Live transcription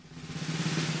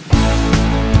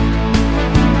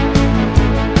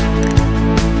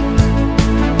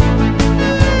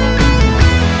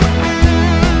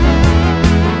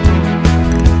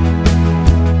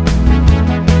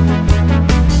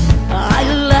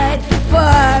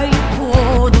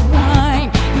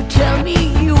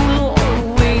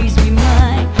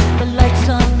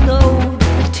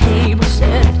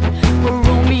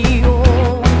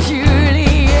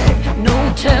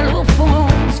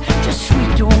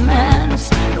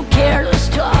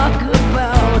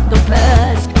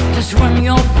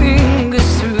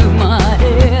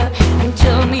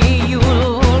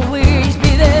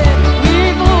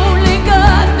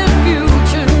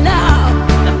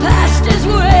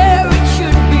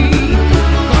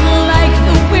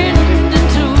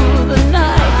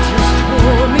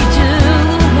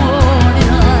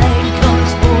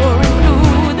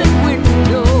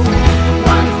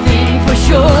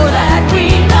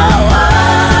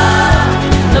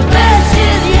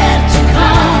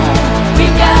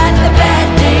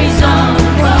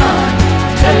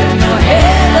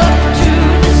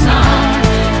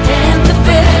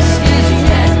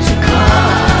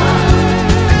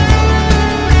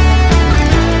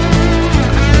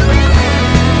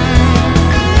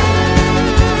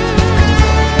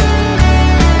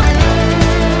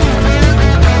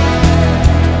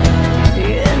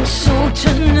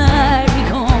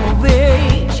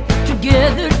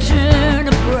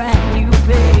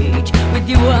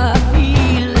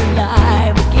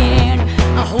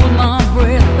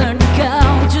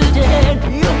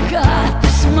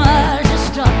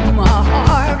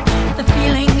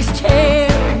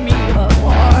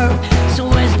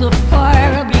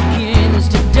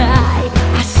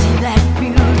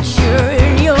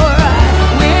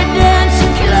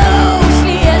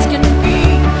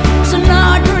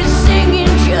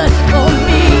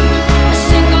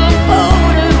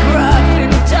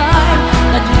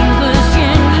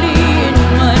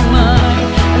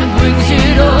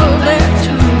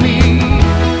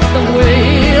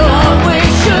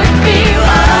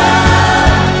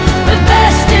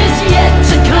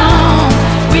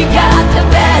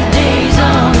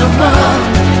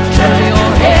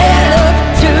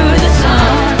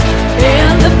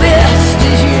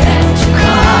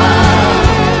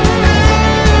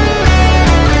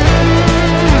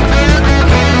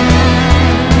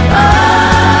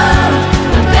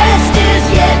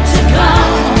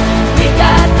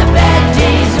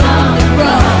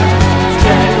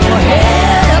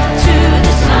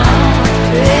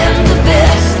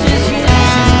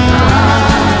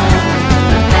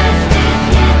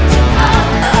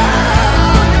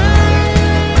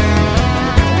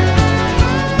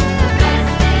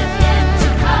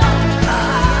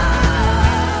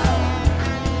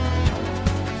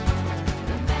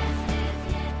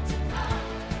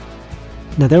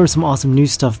Now there was some awesome new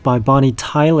stuff by Bonnie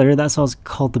Tyler. That song's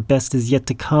called The Best Is Yet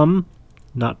to Come.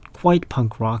 Not quite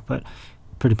punk rock, but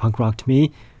pretty punk rock to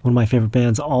me. One of my favorite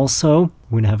bands also.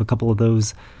 We're going to have a couple of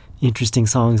those interesting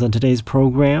songs on today's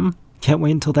program. Can't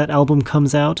wait until that album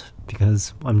comes out,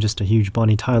 because I'm just a huge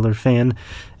Bonnie Tyler fan,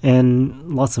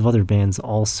 and lots of other bands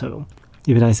also.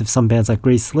 It'd be nice if some bands like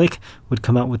Grace Slick would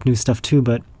come out with new stuff too,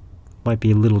 but might be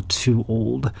a little too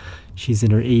old. She's in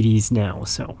her 80s now,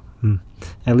 so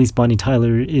at least Bonnie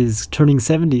Tyler is turning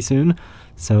 70 soon,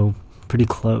 so pretty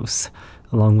close.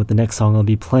 Along with the next song I'll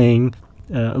be playing,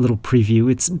 a little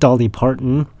preview. It's Dolly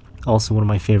Parton, also one of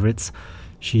my favorites.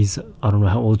 I don't know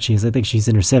how old she is. I think she's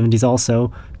in her 70s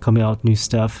also, coming out with new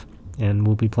stuff. And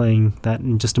we'll be playing that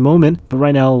in just a moment. But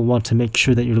right now, I want to make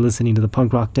sure that you're listening to the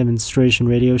Punk Rock Demonstration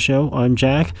Radio Show. I'm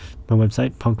Jack. My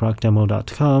website,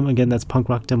 punkrockdemo.com. Again, that's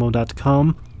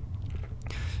punkrockdemo.com.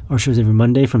 Our show's every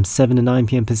Monday from 7 to 9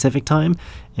 p.m. Pacific Time,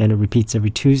 and it repeats every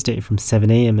Tuesday from 7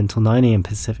 a.m. until 9 a.m.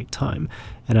 Pacific Time.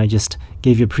 And I just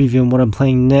gave you a preview on what I'm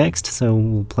playing next, so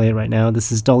we'll play it right now.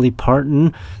 This is Dolly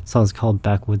Parton. The song's called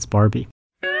Backwoods Barbie.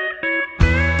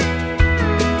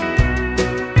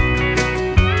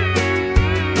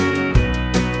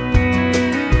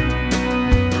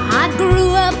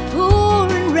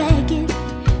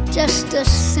 Just a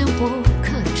simple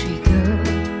country girl.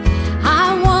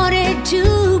 I wanted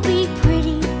to be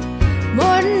pretty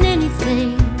more than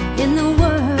anything in the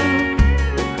world.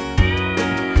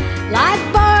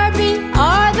 Like Barbie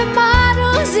or the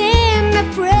models in the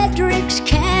Fredericks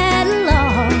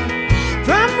catalog.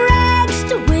 From rags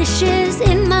to wishes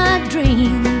in my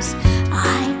dreams,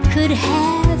 I could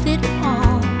have it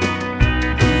all.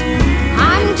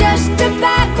 I'm just a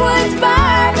backwoods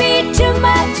Barbie, too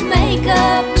much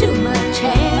makeup, too much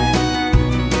hair.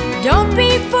 Don't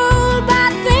be fooled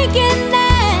by thinking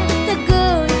that the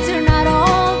goods are not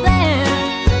all there.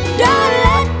 Don't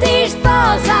let these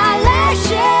false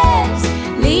eyelashes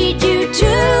lead you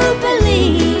to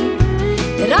believe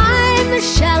that I'm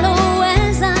as shallow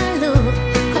as I look,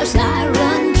 'cause I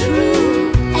run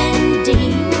true and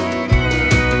deep.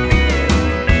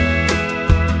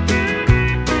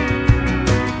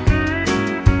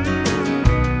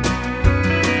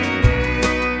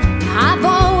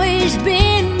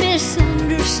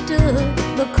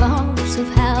 Because of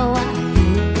how I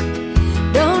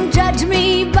look. Don't judge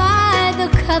me by the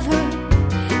cover,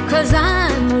 'cause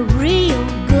I'm a real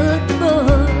good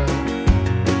book.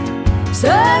 So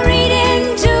read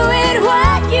into it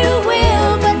what you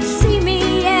will, but see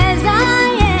me as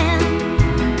I am.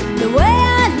 The way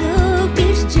I look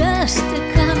is just a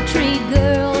country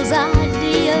girl's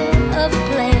idea of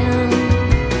glam.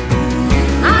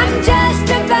 I'm just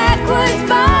a backwoods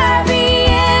Barbie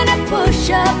in a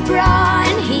push-up bra.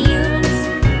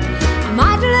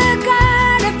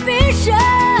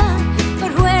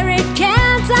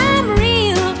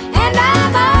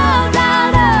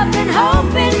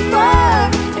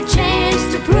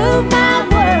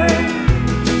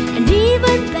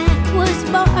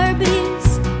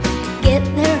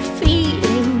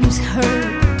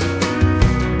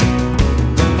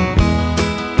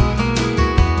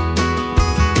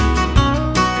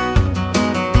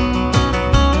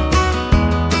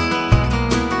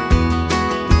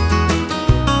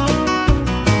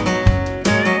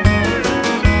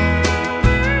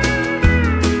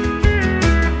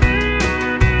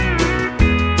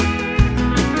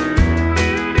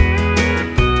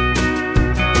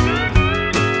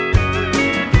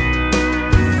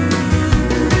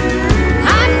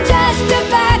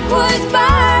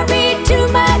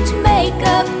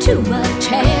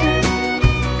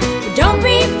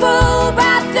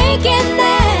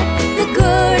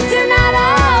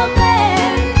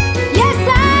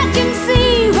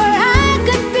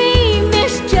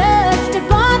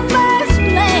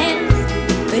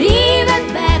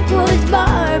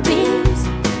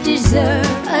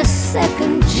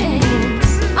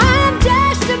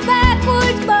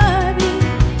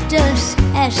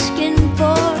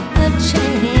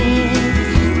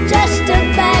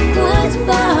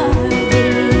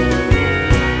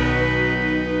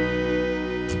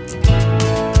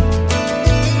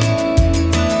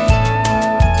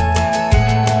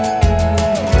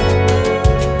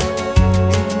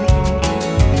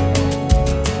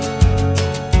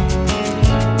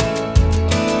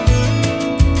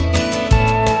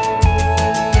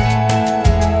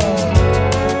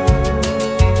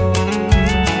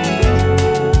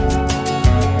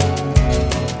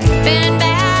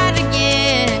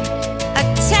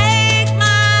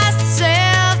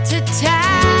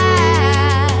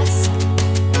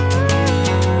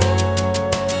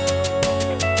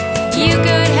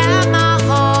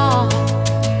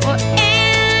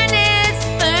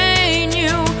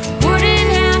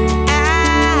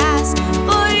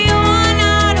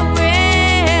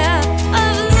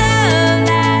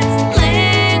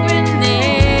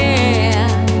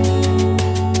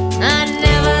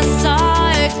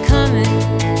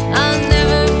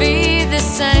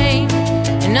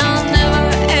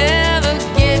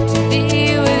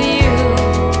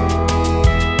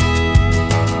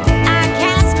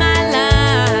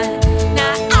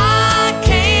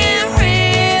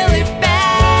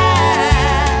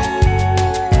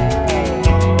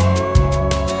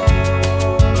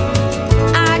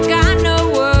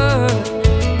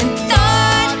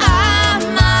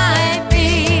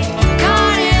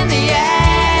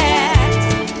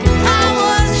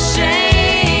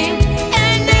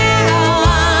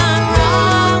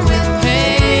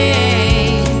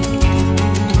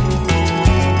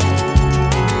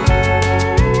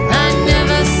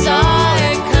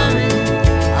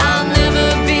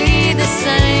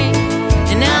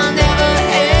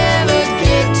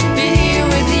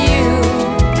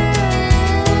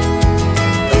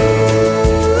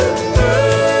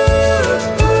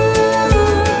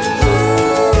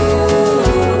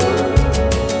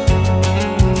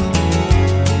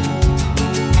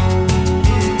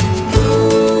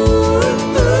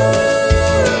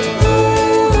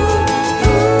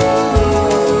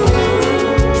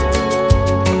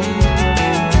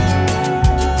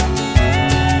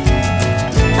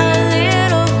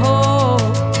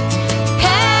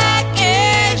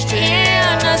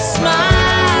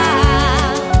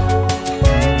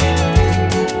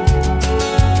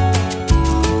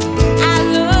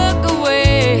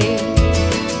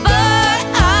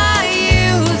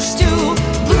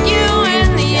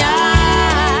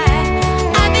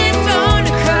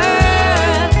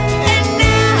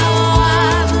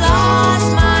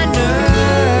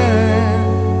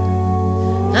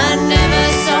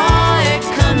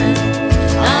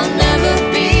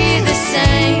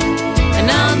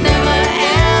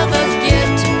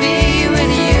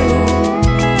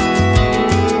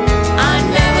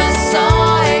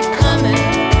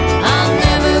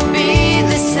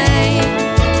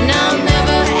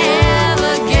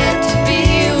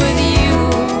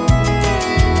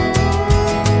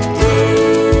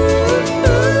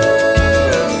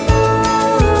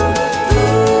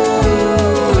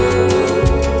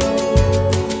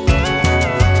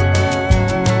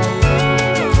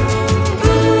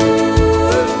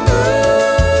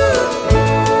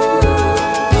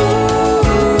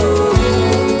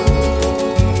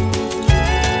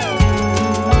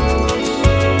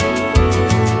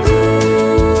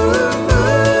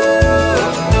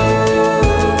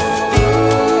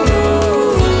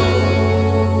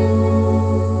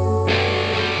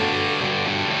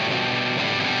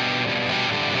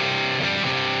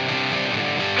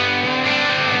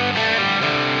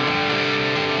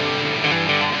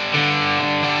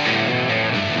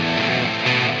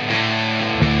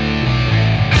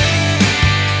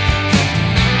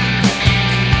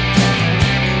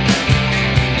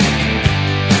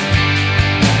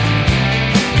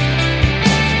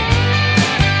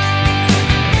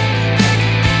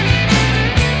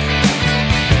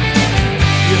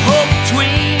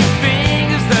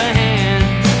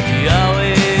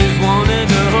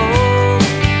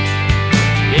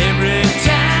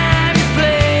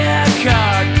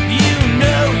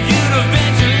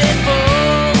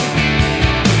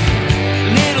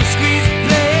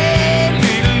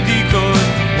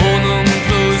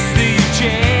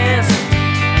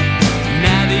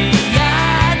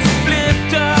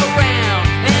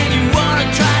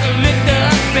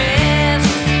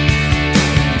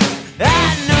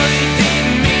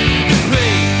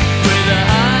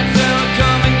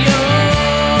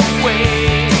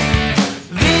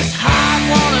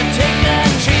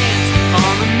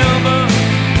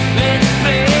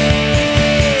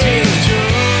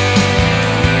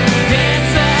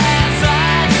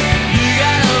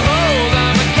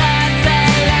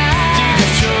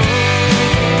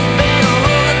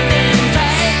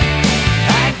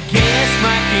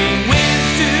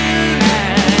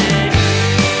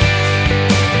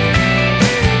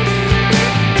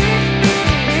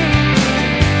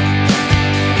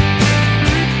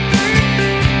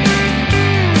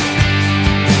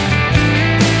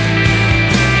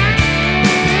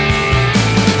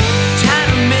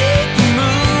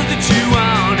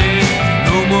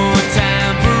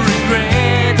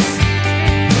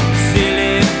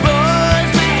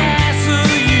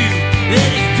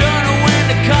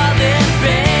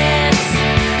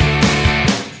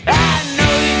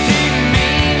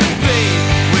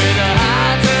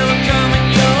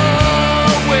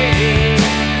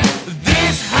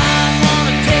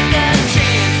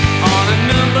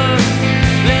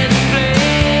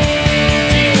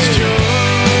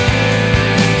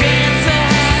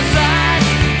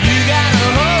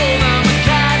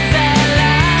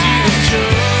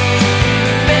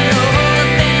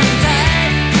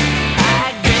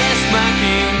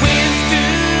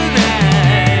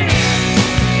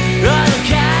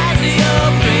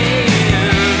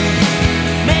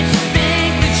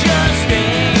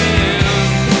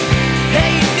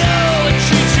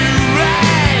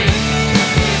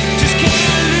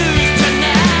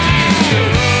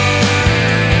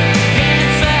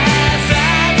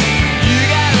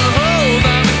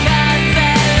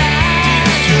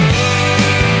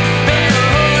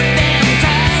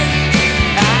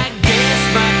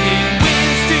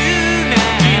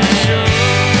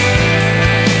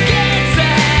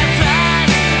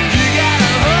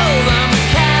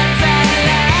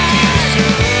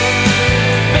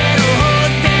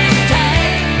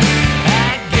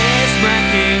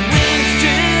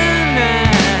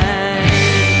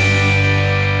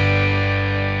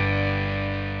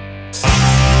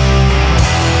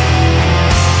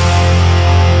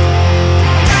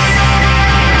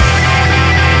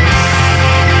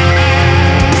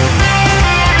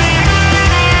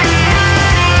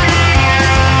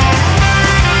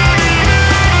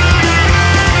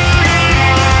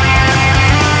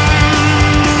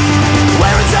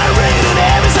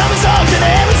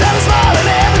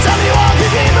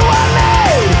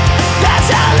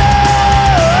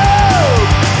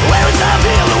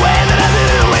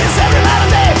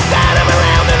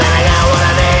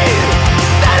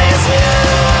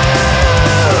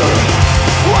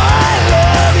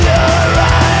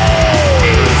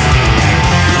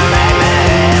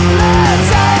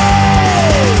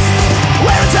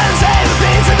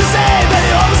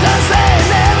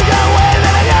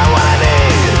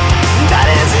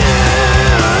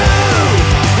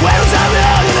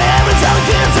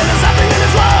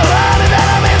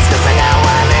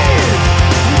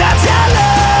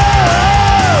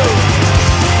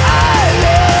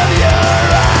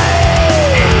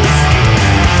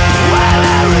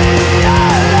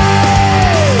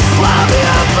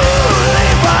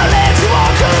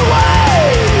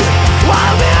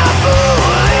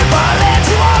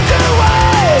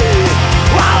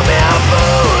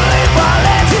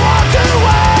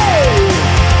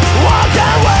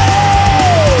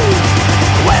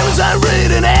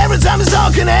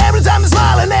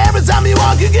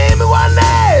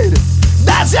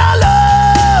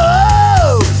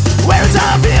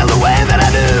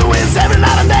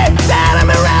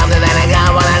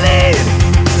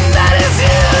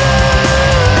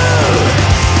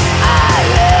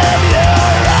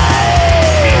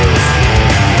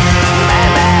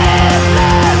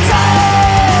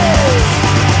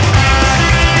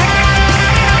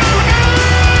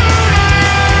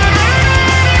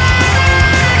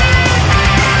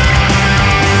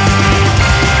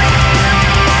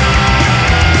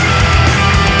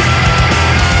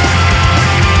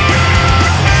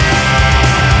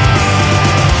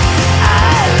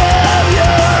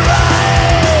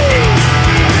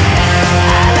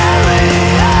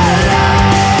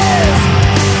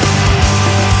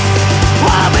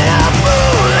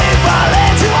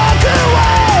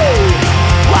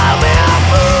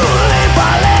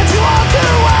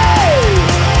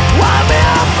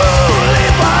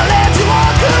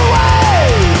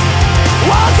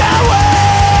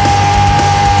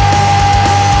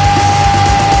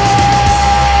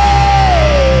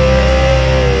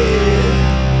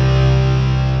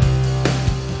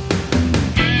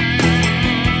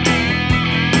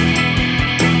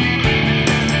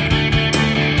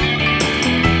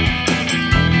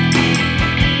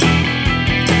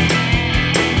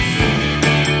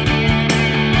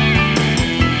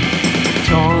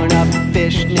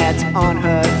 baguettes on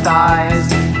her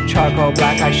thighs, charcoal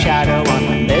black eyeshadow on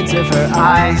the lids of her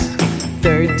eyes,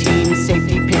 13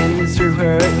 safety pins through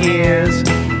her ears,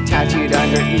 tattooed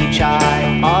under each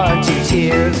eye are 2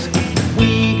 tears.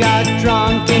 We got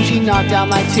drunk and she knocked out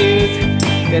my tooth.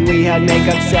 Then we had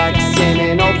makeup sex in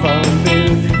an old phone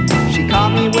booth. She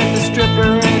caught me with a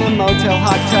stripper in a motel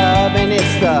hot tub, and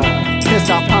it's the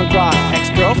Pissed Off Punk Rock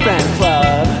Ex-Girlfriend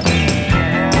Club.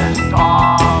 Pissed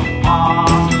Off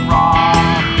Punk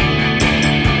Rock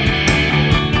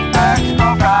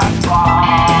Ex-Girlfriend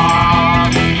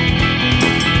Club.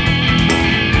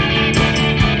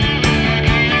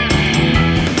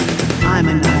 I'm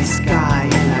a nice guy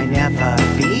and I never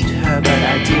beat her, but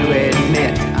I do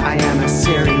admit I am a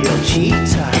serial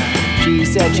cheater. She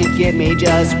said she'd give me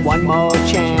just one more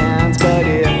chance, but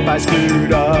if I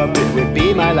screwed up, it would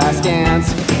be my last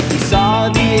dance. We saw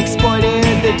the exploited,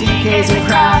 the DKs and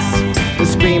crass, the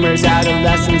screamers,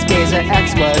 adolescents, gays, her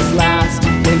ex was last.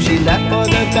 When she left for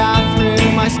the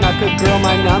bathroom, I snuck a girl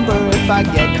my number. If I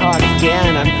get caught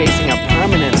again, I'm facing a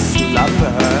permanent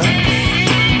slumber.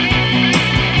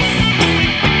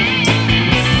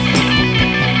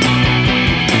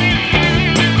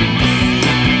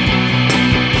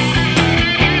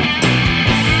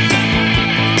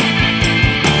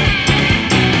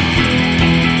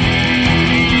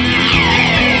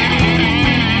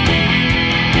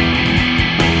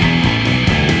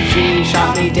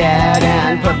 Shot me dead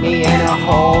and put me in a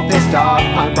hole. Pissed off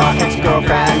punk rock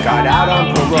ex-girlfriend got out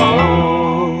on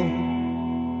parole.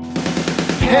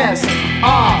 Pissed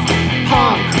off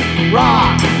punk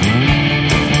rock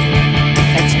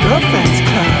Ex-Girlfriends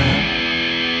Club.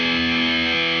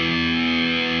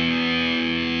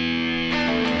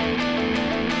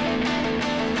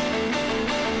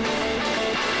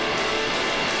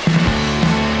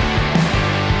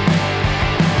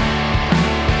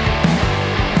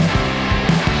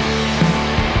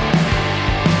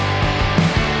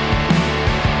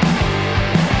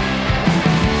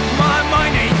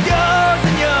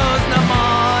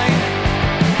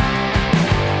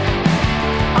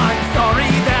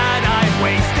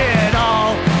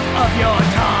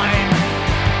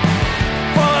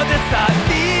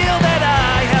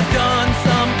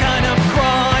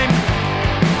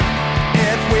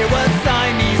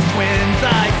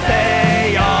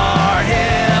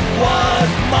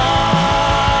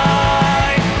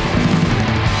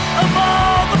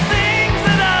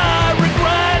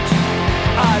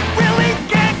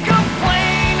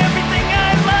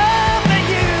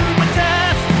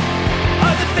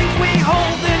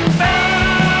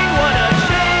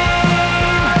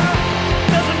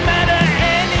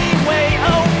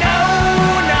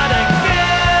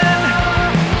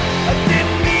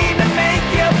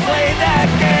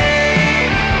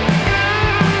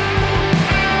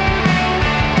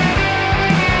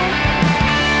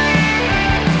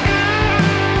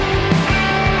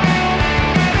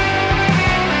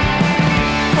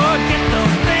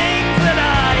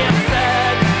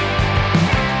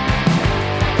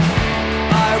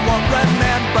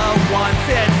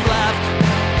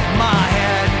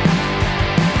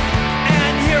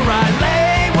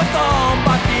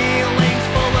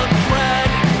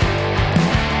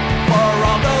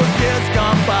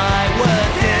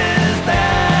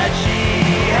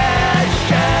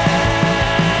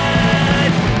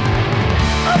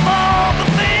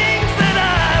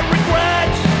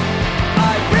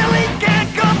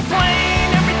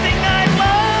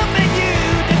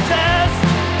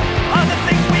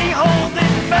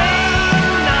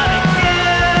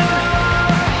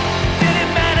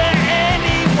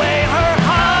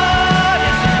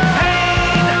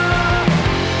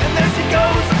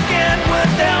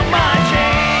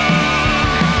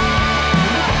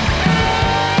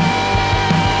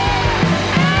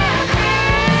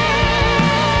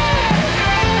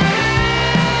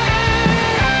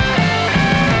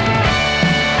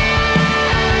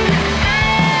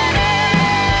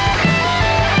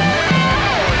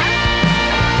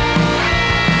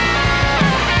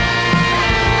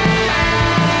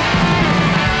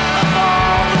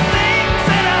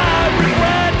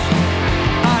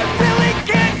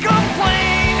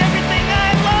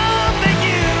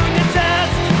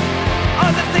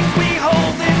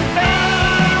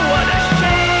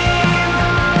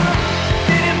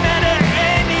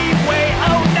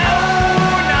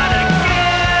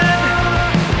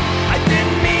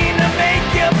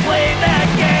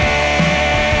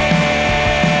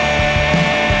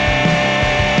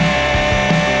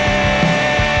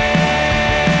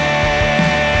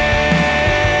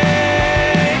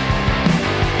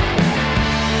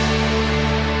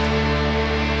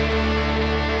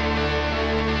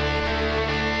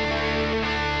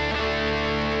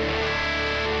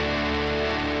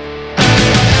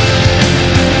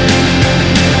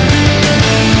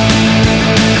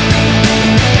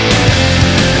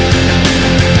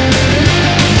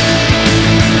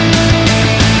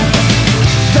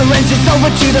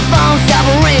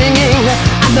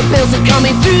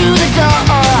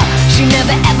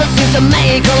 just to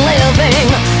make a living.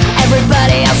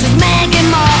 Everybody else is making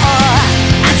more.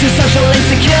 Antisocial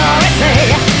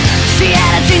insecurity. She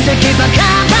had a dream to keep her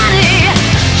company.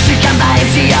 She can't buy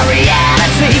into your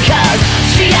reality, cause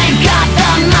she ain't got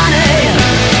the money.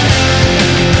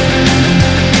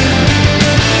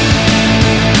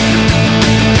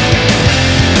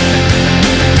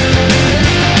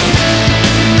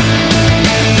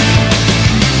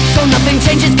 So nothing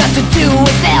changes, got to do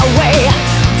it their way.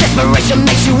 Desperation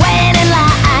makes you wait in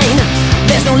line.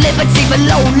 There's no liberty for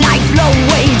low life, low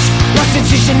wage,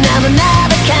 prostitution of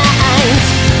another kind.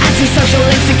 Antisocial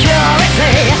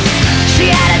insecurity.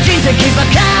 She had a dream to keep her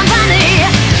company.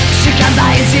 She can't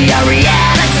buy into your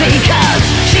reality, cause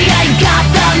she ain't got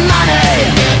the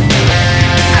money.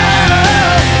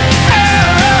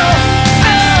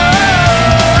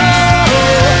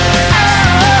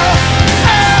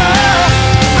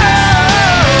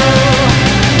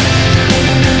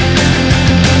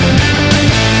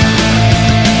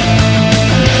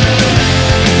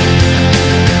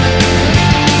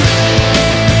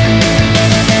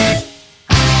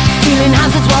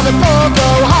 While the poor go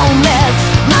homeless,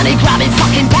 money grabbing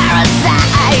fucking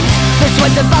parasites. The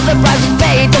sweat of other prices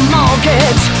paid the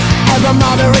mortgage. Ever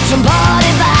more the rich and poor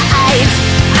divide.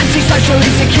 Antisocial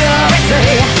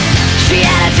insecurity. She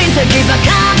had a dream to keep her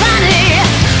company.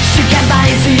 She can't buy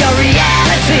into your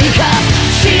reality, cause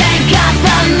she ain't got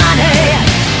the money.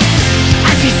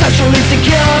 Antisocial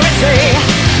insecurity.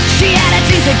 She had a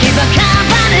dream to keep her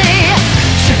company.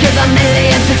 She gives a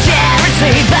million to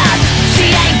charity, but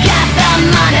she ain't got the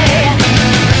money.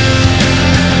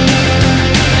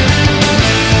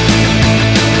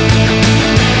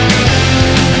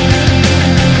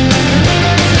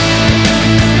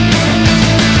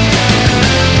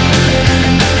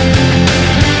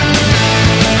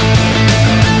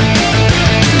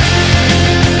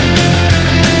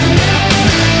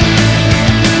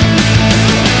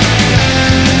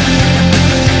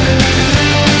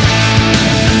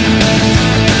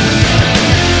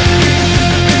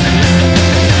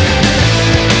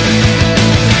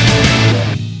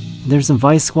 There's some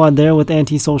Vice Squad there with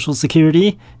Antisocial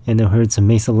Security, and I heard some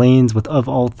Mesa Lanes with Of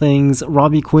All Things.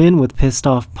 Robbie Quinn with Pissed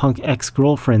Off Punk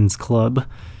Ex-Girlfriends Club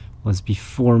was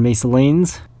before Mesa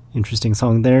Lanes. Interesting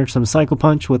song there. Some Psycho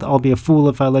Punch with I'll Be a Fool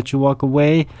If I Let You Walk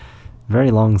Away. Very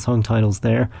long song titles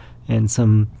there. And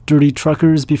some Dirty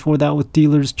Truckers before that with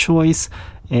Dealer's Choice.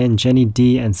 And Jenny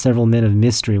D and Several Men of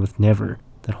Mystery with Never.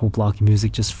 That whole block of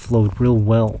music just flowed real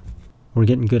well. We're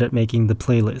getting good at making the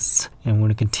playlists. And we're going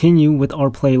to continue with our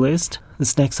playlist.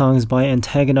 This next song is by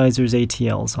Antagonizers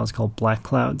ATL. The song's called Black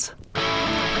Clouds.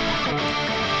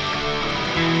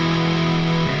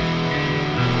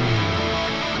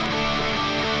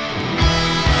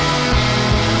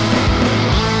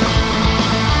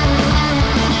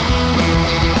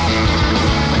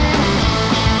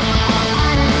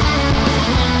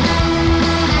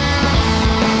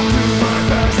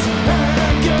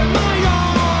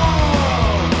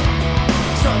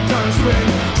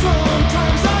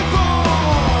 Sometimes I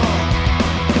fall.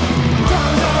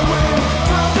 Times I win,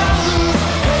 times I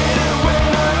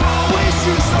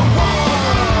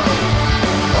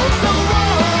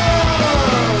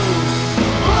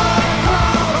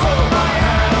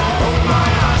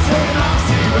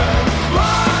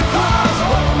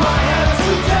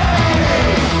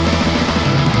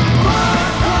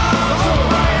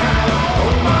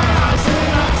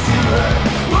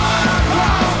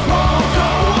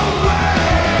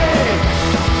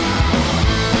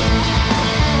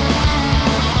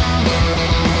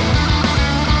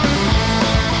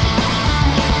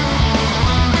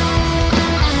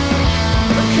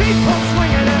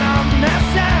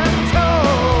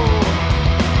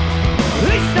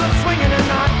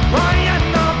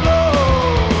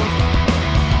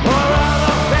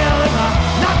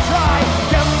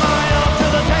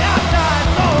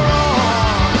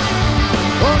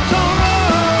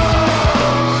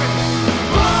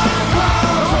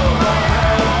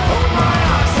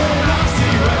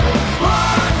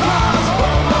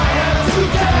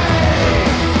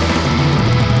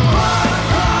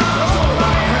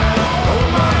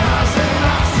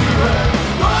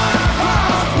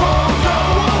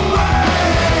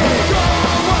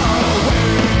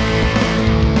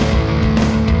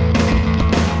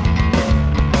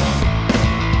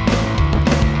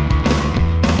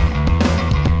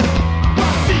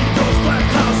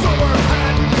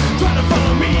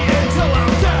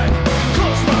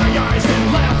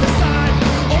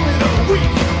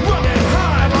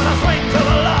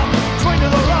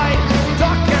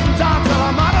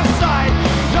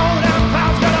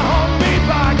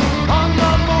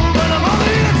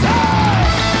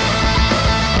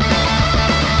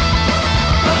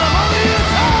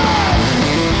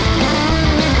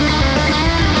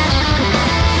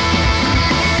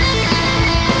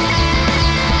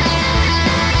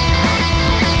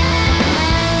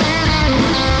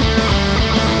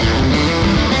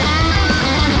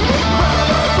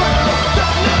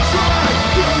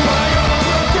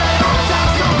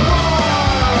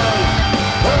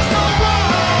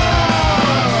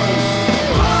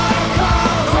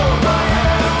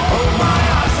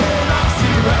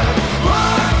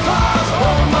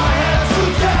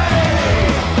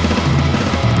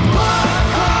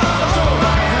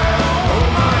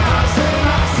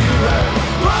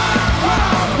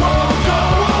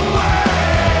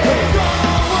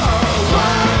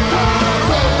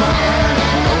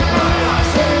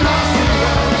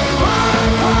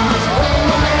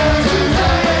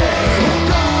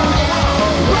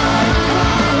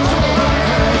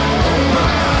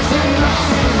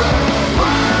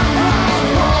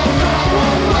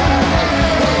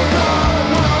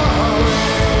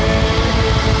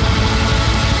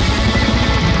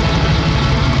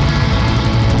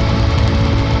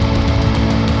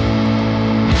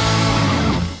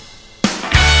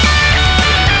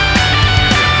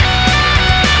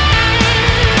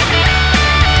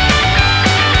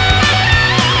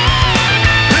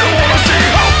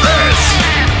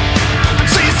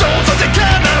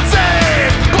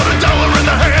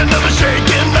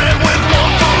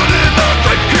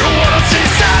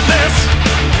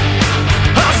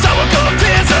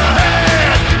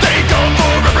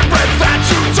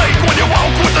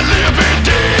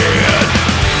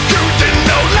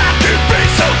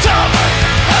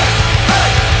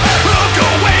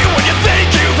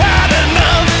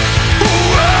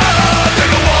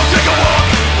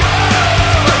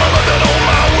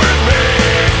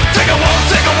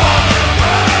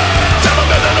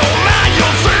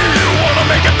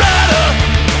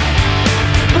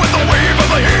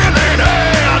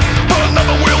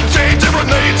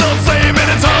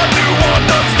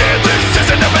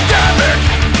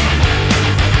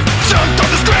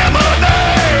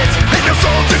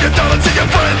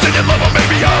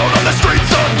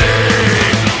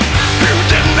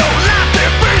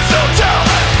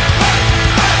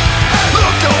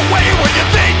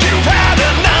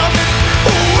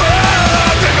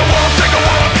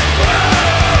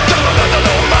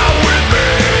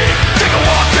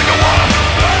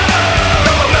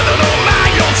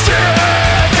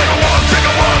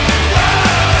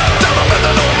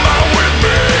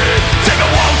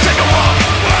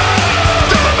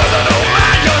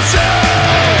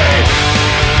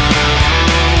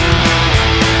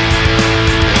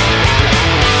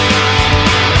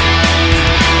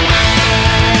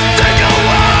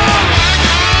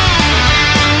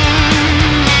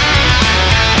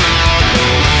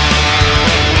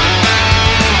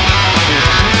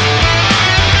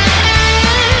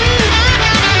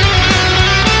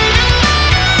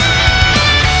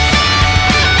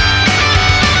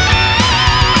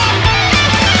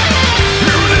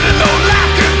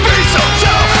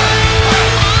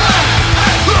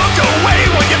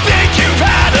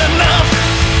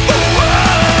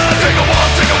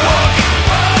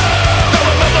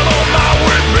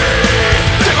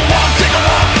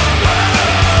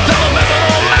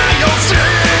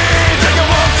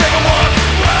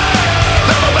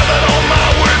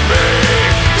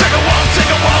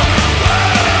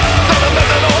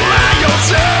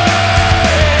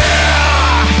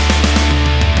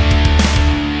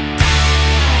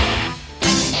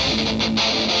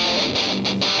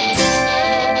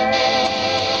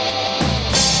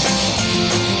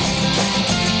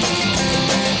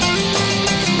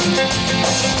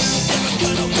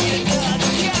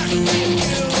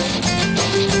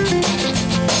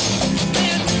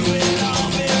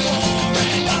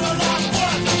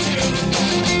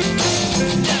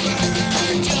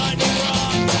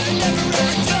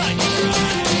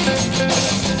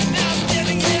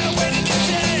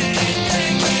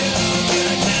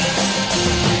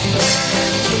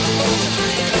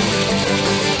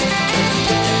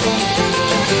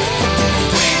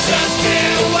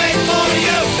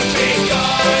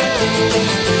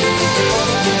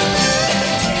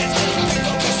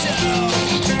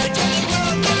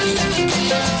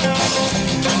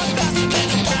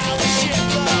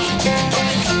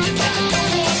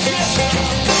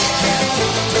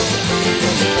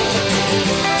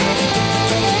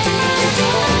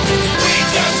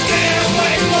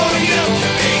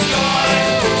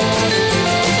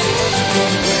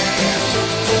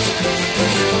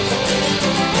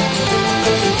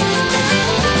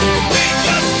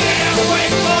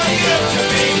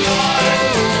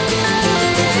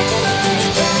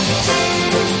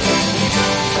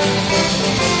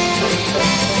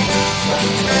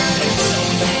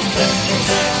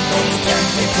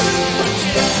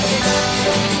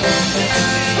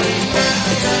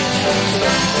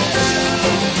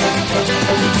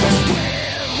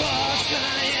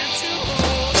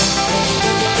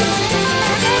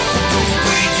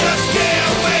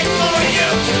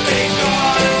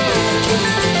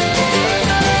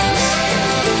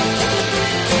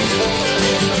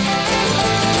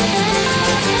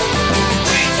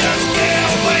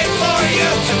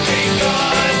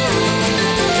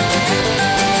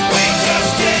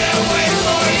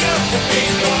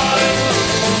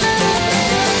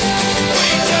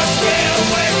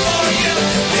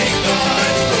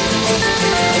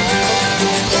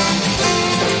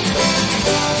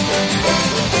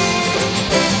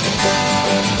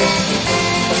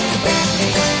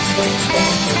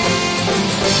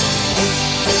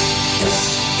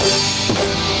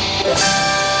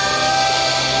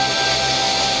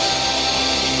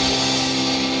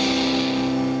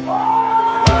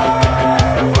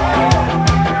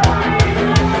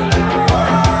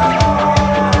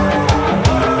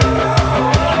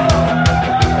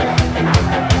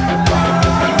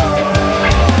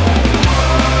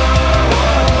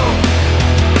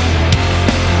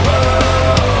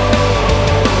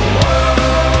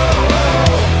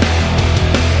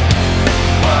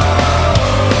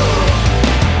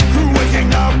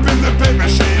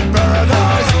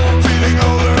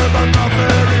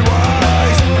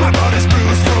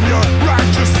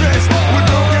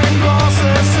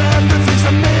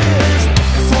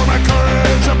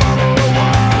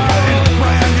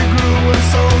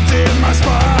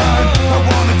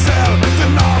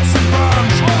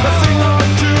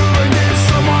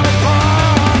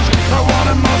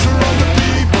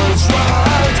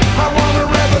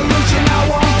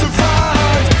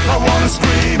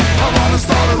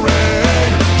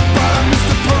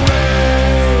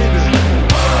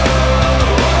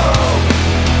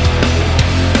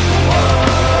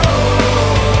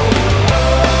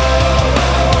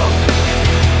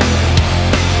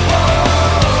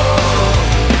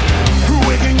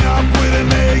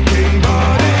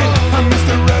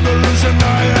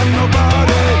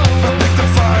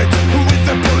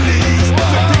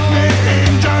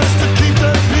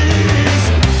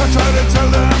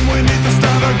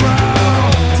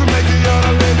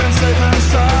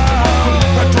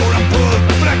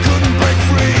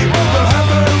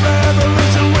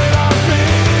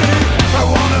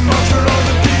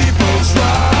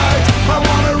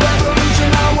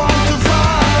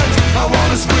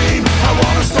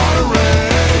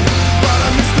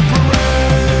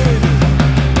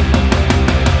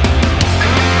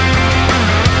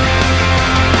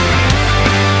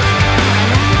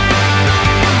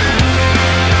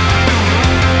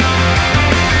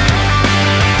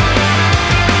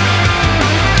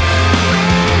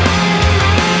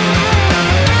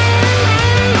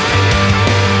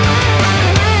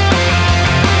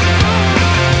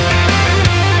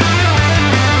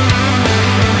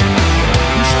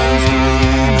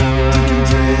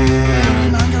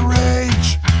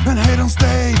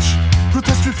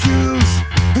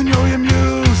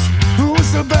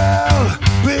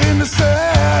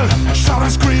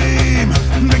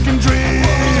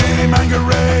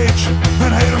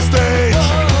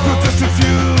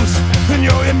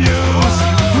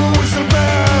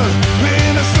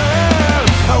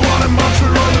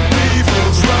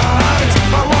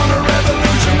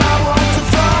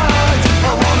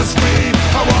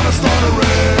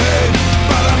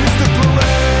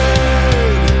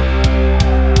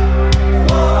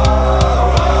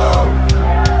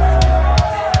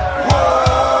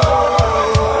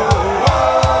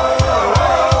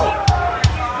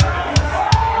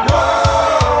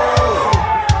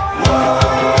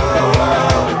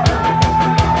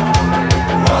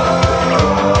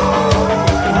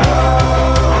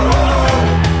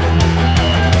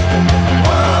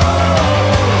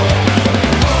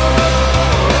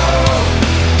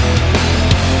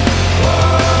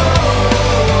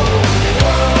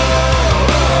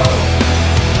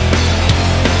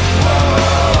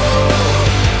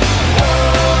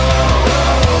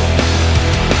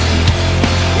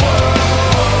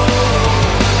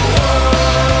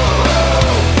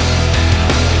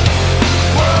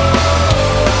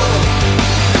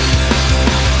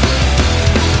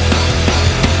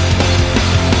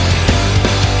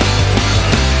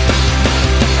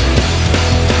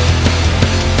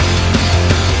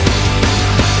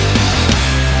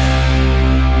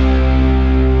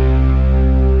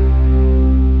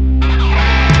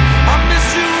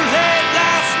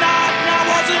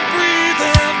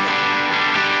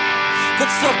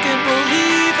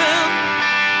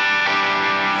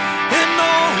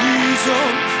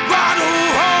season. Rattle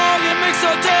on, it makes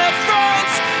a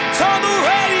difference. Turn the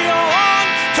radio on,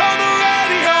 turn the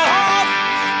radio off.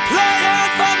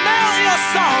 Playing familiar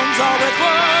songs, all with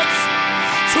words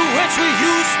to which we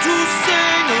used to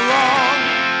sing along.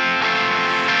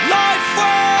 Life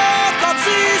without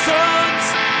seasons,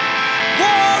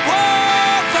 war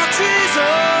without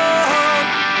treason.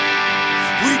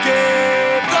 We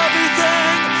gave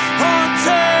everything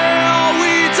until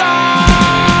we died.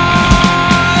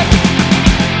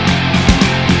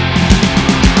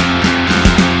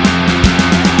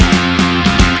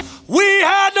 We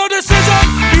had no decision,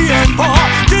 being poor,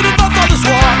 didn't vote for this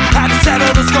war, had to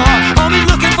settle the score, only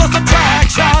looking for some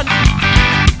traction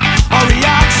or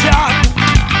reaction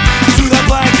to the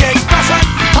blank expression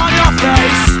on your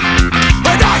face.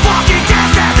 And I fucking can't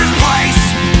stand this place.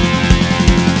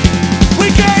 We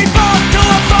gave birth to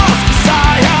a false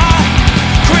messiah,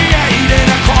 created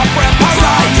a corporate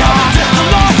pariah, the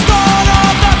lost art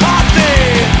of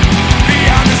apathy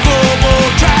beyond this global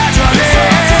tragedy.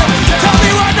 Tell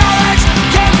me what knowledge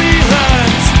can be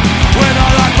learned when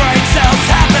all our brain cells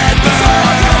have been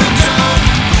burned.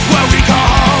 Where we go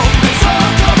home, it's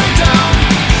all coming down.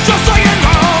 Just like in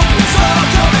Rome, it's all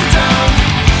coming down.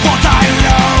 Won't die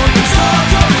alone, it's all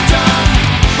coming down.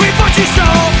 We put you so,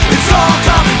 it's all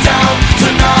coming down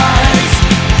tonight.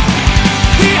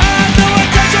 We had no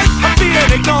intention of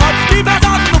being ignored. Leave us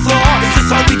on the floor, is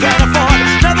this all we can afford?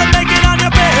 Never make it on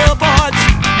your billboards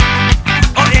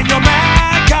or in your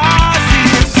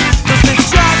magazines, 'cause this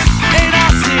just ain't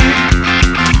our scene.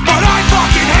 But I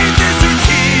fucking hate this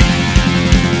routine.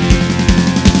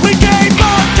 We gave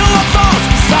birth to a false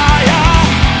messiah,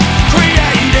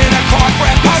 created a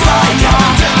corporate pariah,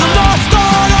 the lost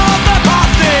art of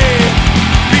apathy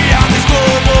beyond this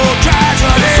global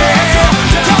tragedy.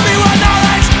 Tell me what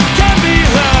knowledge can be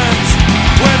learned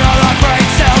when all our brain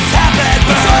cells have been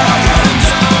burned.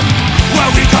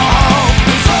 Where we go home,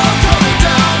 it's all coming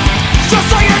down. Just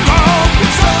like in Rome,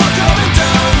 it's all coming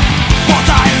down. Won't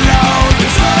die alone,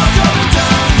 it's all coming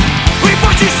down. We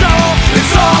put you so,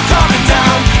 it's all coming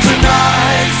down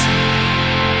tonight.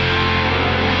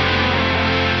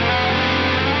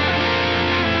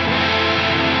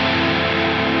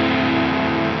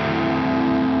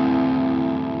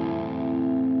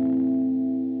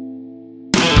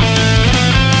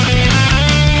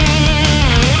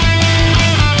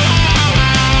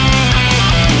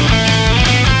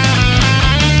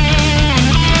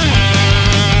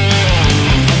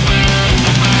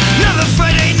 Another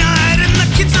Friday night and the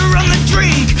kids are on the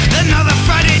drink. Another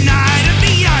Friday night at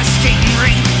the ice skating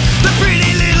rink. The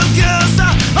pretty little girls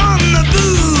are on the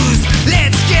booze.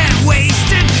 Let's get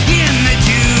wasted in the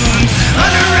dunes.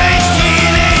 Underage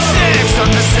teenage sex on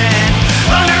the sand.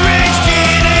 Underage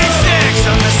teenage sex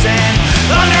on the sand.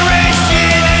 Underage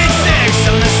teenage sex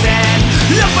on the sand.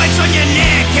 Love bites on your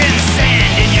neck and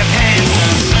sand in your pants.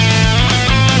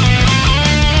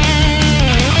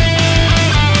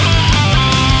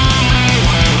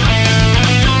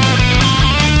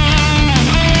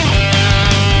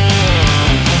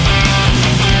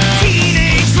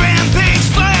 Teenage rampage,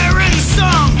 fire and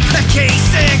song. A case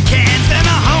of cans and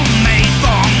a homemade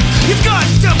bomb. You've got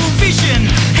double vision,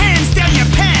 hands down your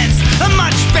pants. A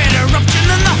much better option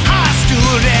than the high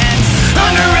school dance.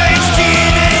 Underage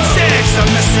teenage sex on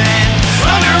the sand.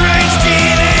 Underage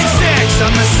teenage sex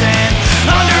on the sand.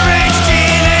 Underage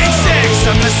teenage sex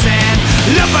on the sand.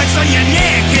 Love bites on your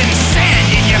neck and sand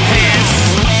in your pants.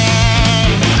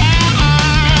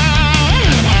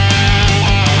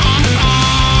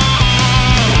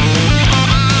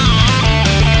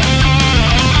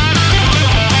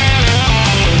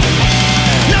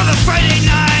 Another Friday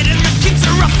night and the kids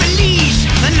are off the leash.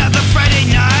 Another Friday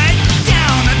night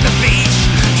down at the beach.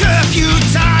 Curfew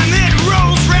time, it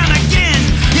rolls round again.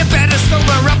 You better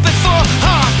sober up before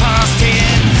 10:30.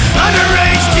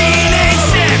 Underage teenage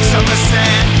sex on the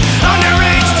sand.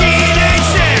 Underage teenage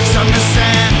sex on the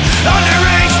sand.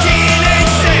 Underage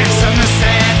teenage sex on the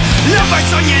sand. Love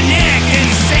bites on your neck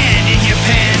and sand in your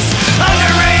pants.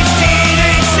 Underage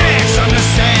teenage sex on the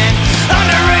sand.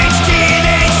 Underage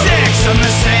teenage sex on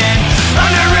the sand.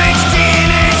 Underage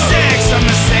teenage sex on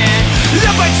the sand.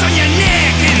 Love bites on your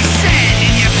neck and sand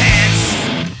in your pants.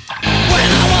 When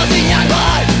I was a young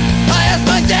boy, I asked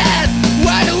my dad,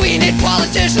 why do we need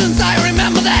politicians? I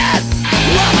remember that.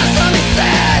 Well, my son, he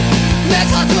said,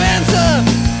 that's hard to answer.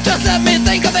 Just let me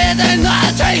think of it and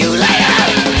I'll tell you later.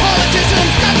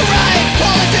 Politicians got the right,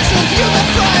 politicians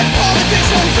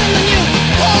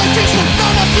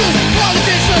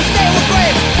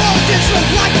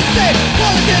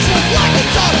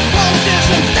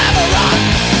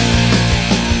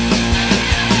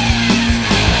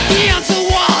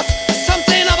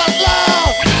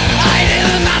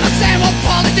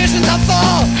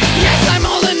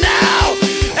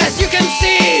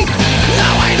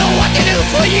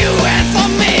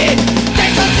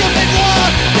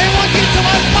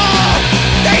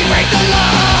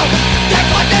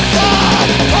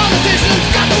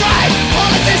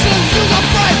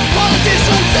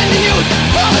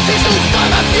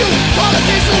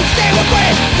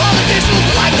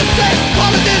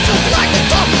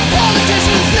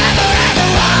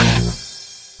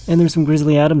And there's some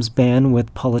Grizzly Adams Band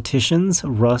with Politicians,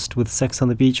 Rust with Sex on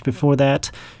the Beach before that.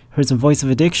 Heard some Voice of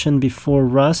Addiction before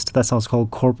Rust. That song's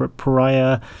called Corporate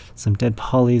Pariah. Some Dead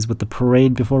Pollies with The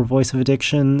Parade before Voice of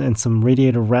Addiction. And some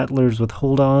Radiator Rattlers with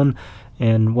Hold On.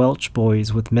 And Welch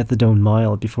Boys with Methadone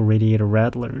Mild before Radiator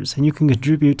Rattlers. And you can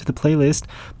contribute to the playlist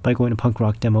by going to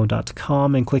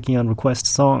punkrockdemo.com and clicking on Request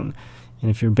Song.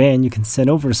 And if you're a band, you can send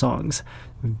over songs.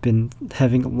 We've been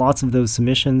having lots of those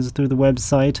submissions through the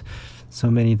website. So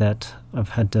many that I've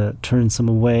had to turn some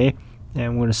away.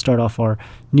 And we're going to start off our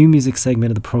new music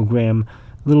segment of the program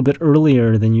a little bit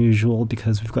earlier than usual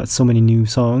because we've got so many new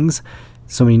songs.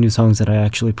 So many new songs that I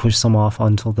actually pushed some off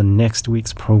until the next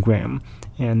week's program.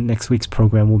 And next week's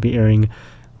program will be airing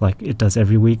like it does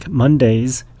every week,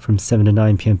 Mondays from 7 to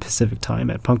 9 p.m. Pacific time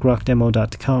at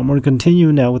punkrockdemo.com. We're going to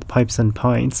continue now with Pipes and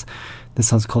Pints. This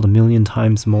song's called A Million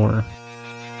Times More.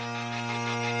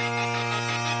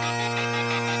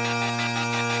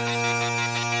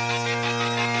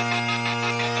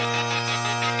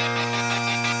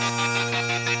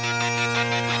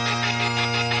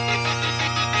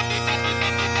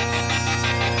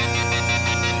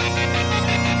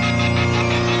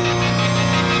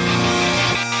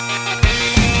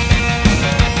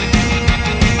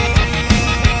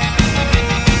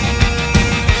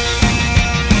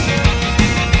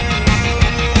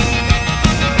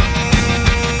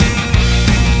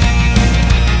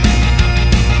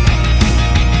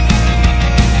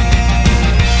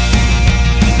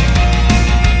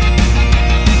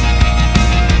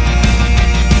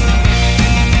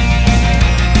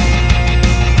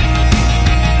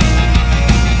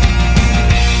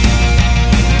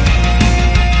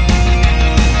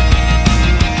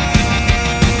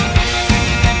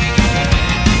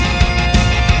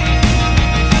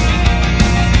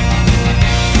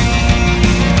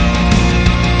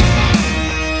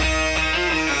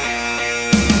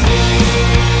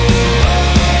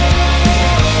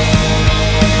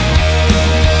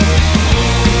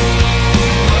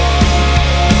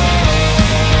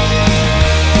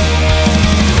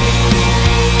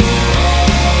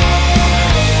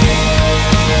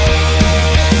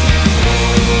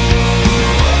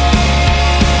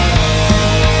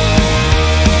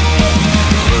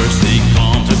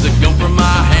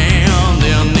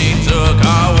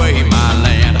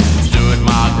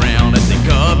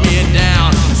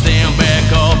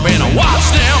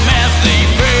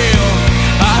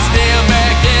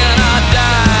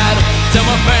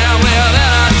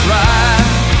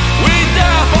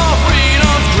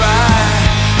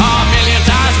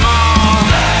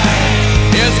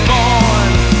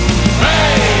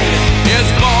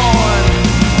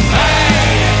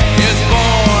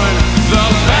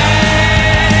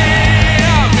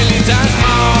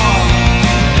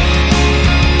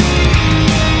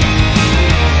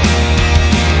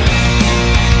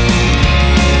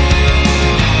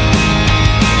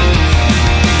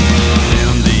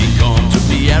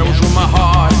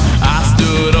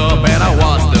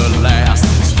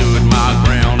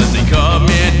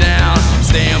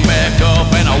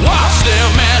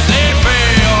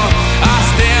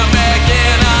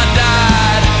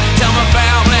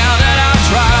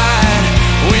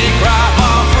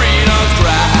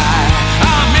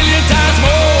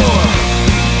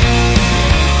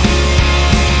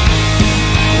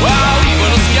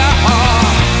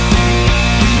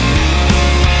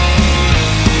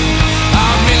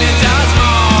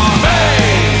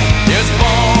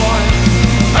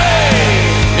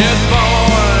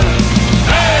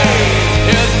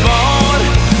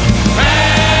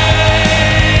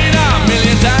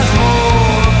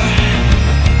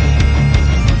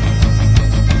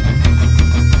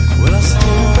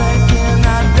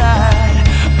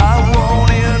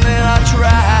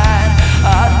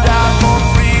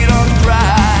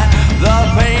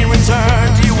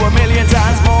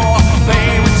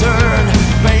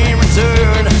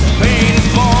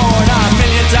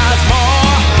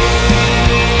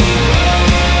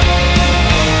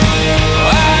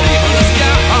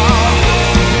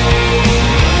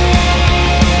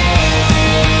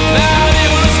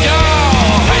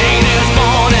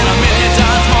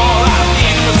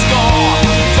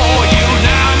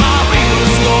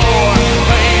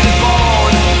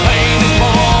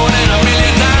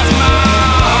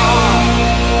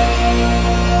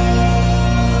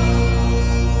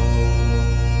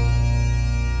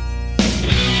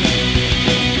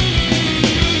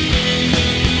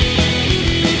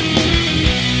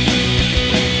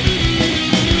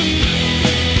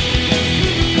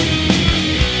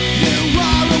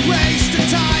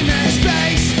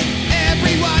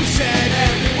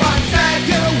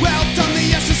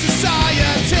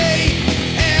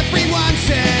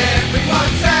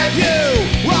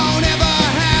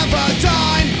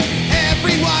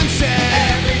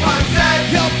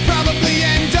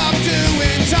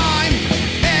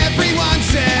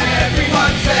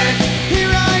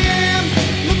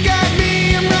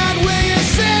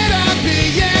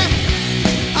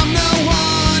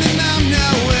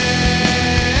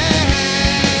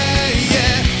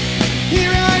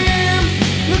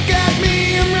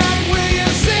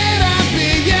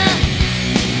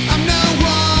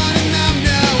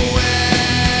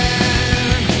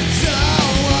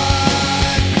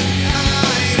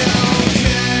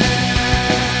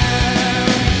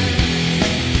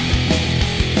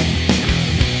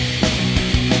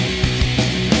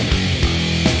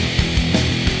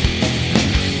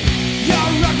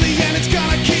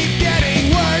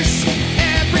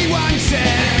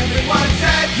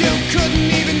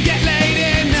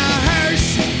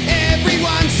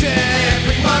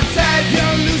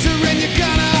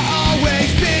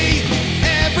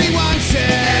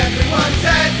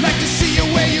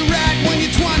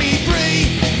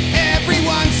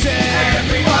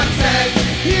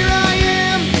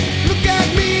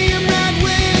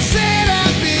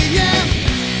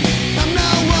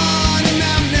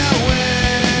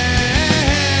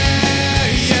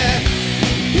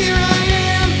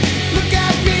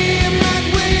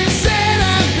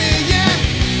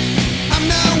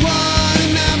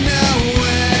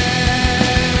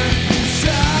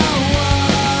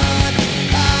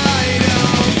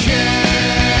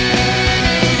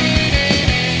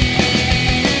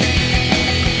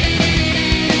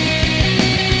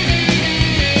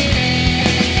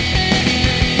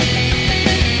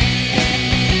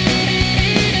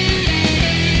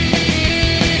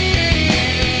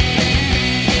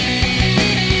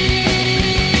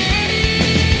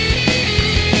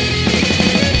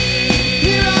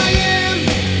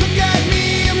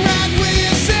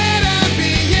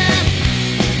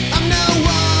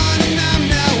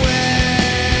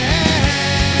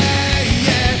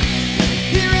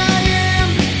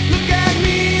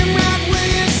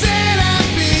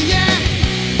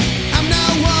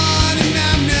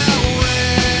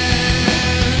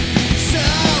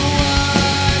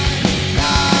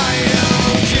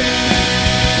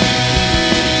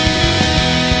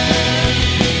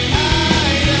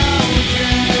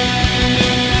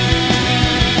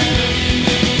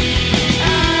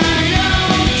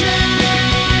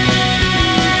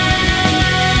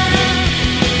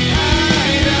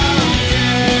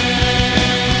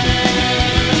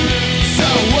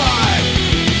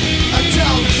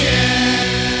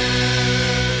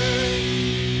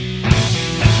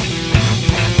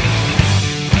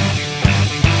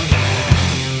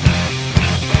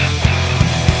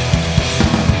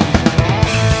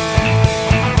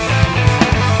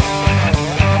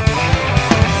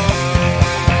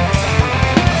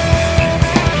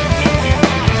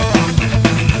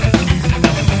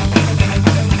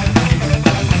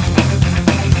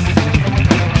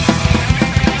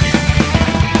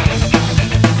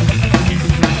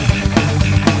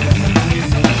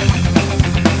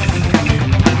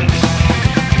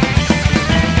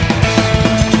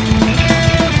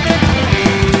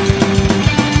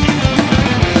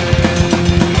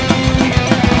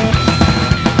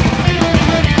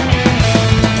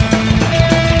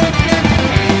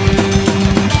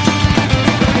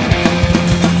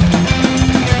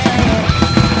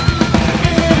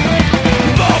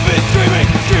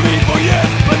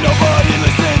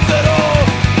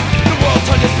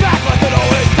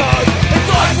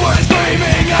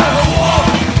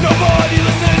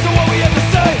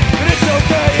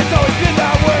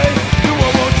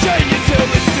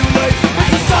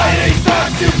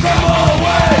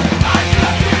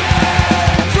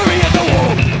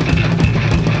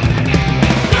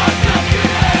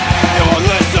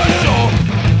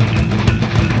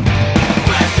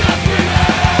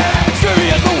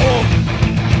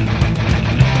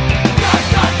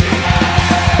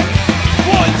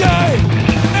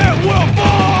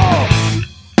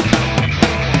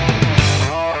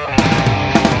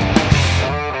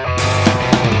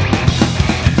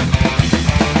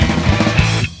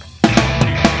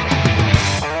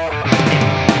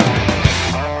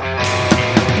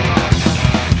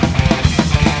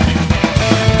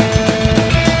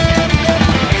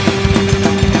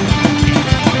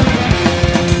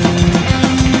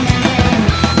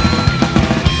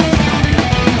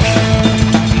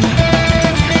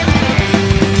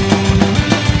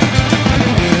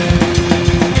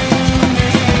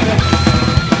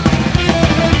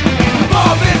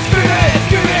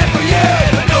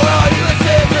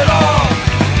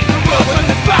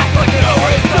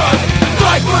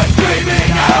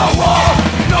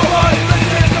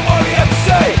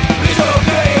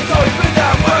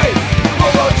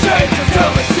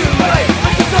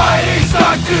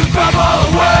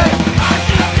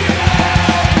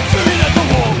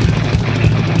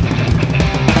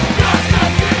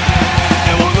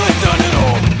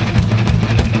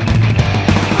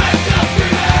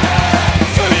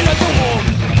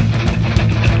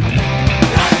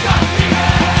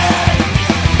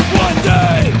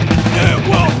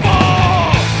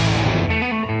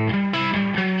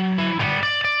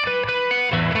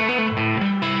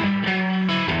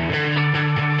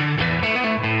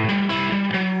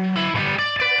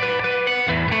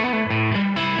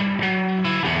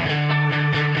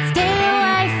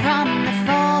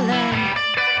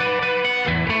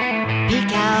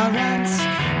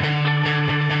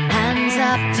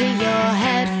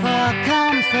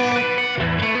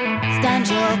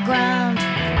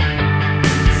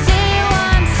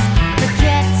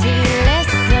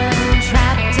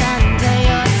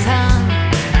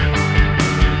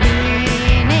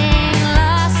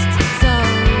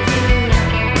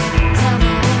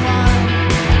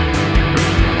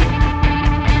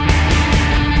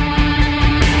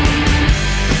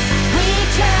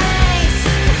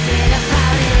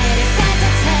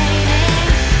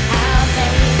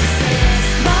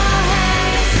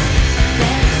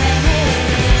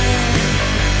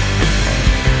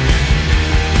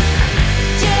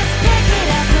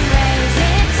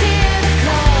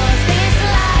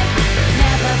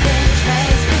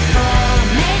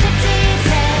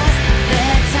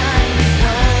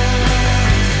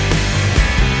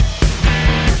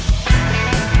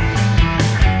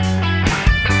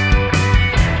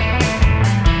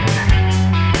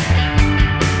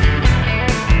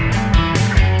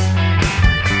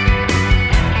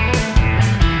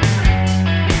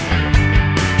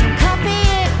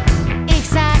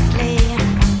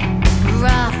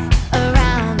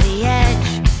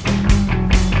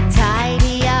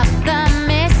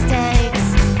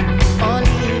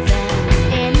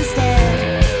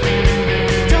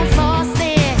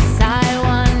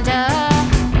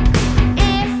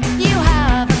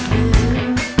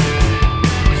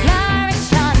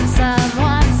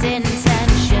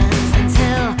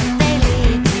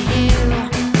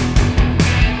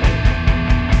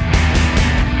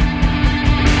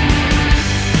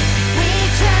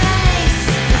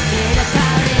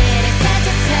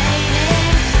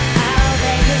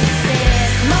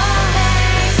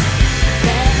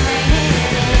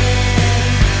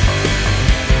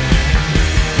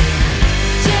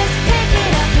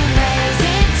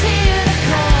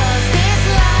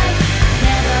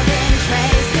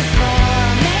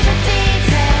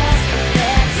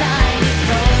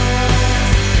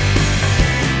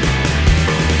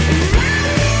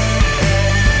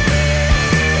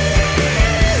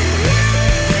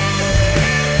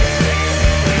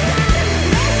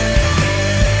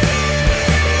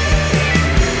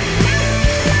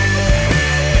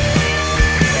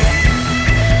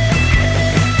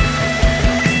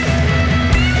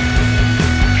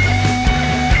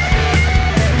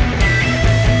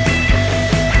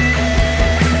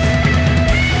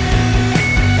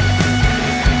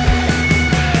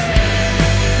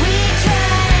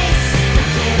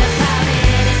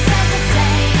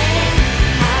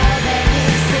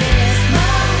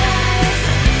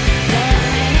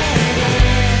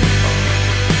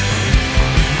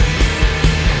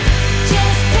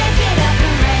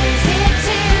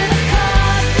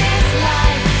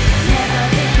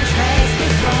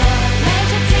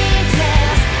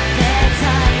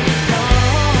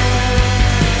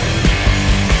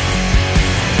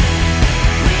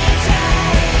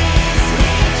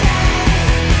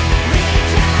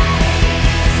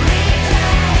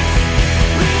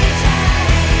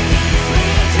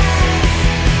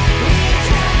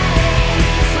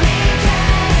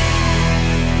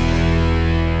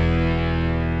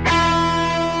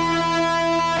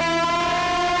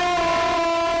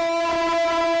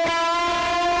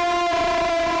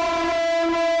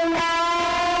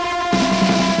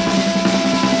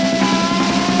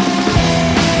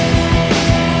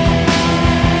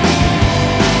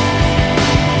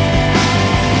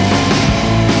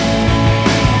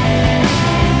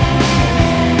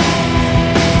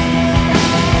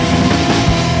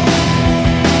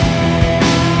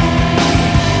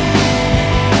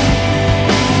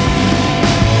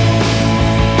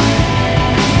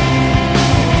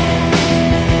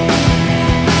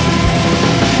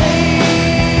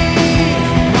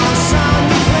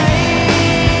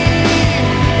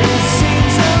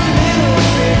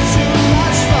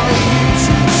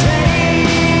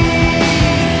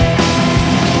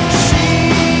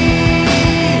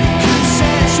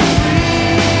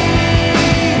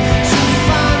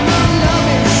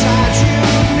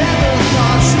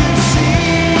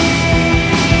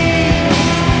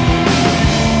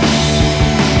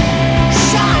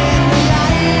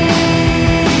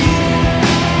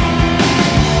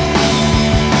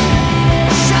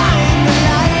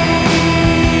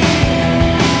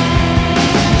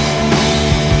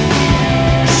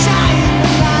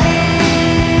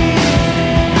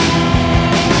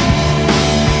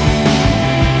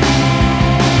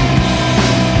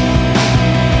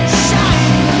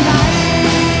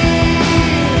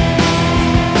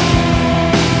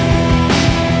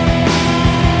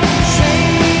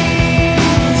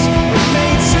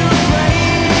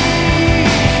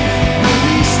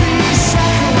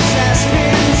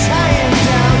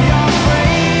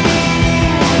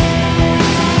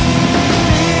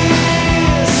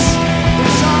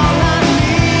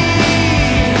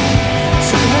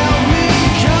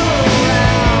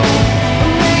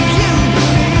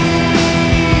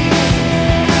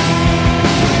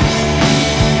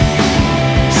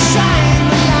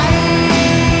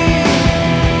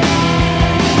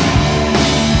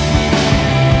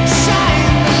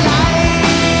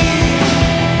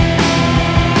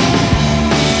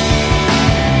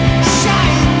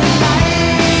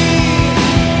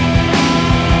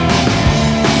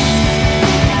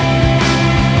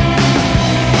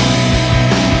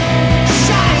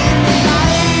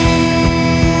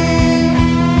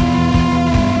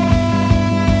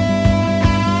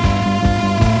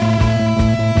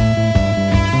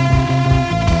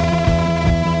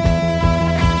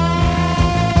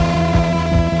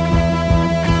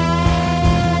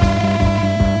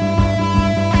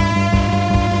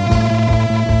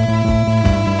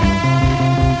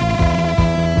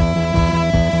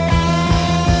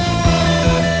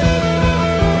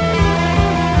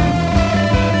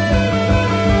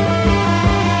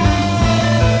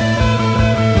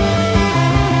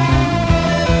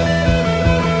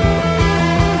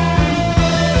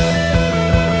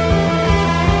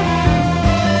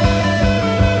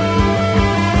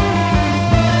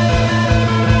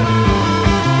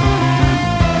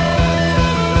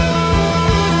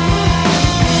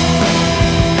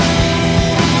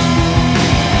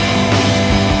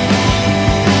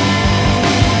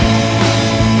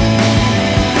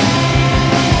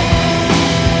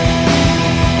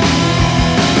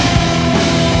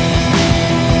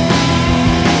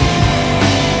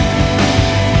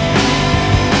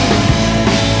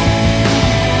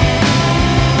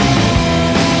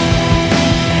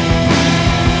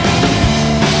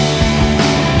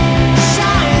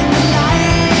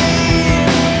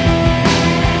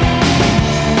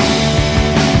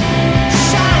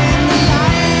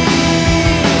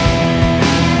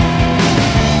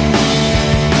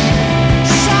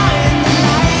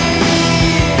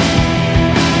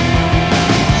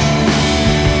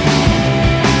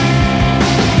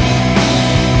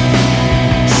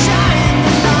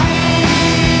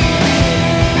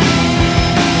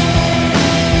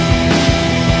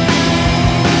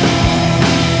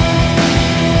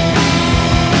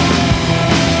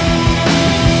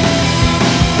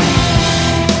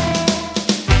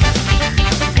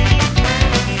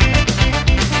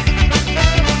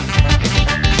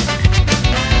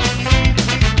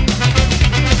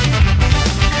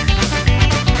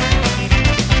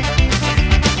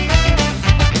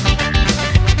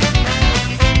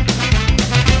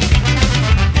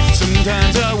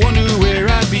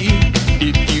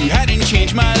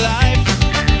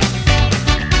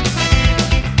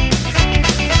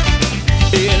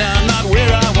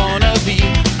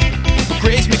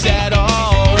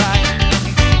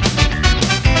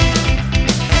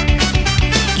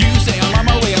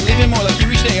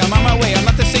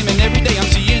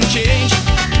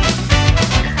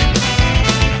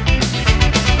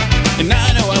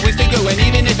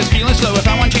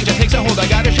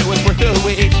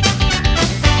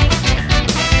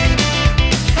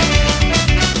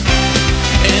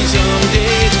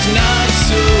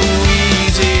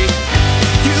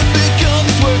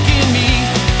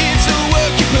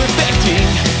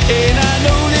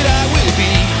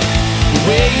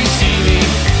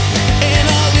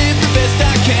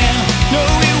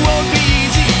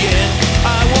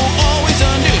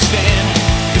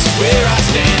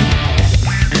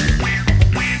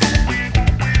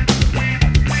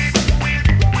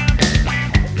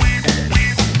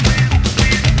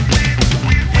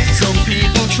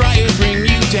 try to bring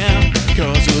you down,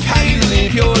 cause of how you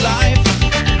live your life.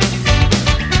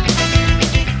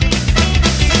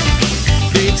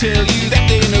 They tell you that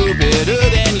they know better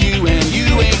than you, and you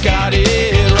ain't got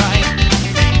it right.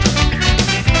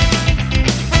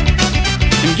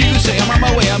 And you say, I'm on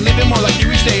my way, I'm living more like you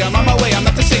each day. I'm on my way, I'm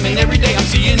not the same, and every day I'm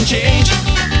seeing change.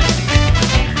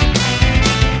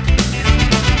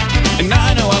 And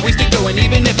I know I wasted going,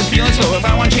 even if it's feeling slow. If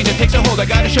I want change, it takes a hold, I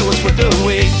gotta show it's worth the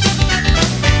wait.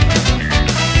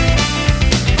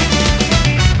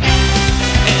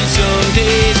 And some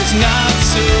days it's not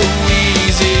so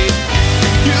easy.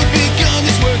 You've begun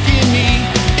this work in me,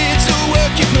 it's a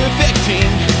work you're perfecting.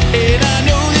 And I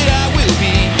know that I will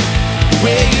be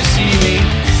where you see me,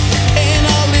 and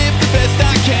I'll live the best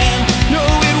I can. No,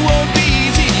 it won't be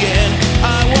easy, and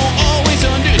I won't always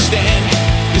understand.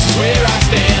 This is where I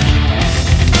stand.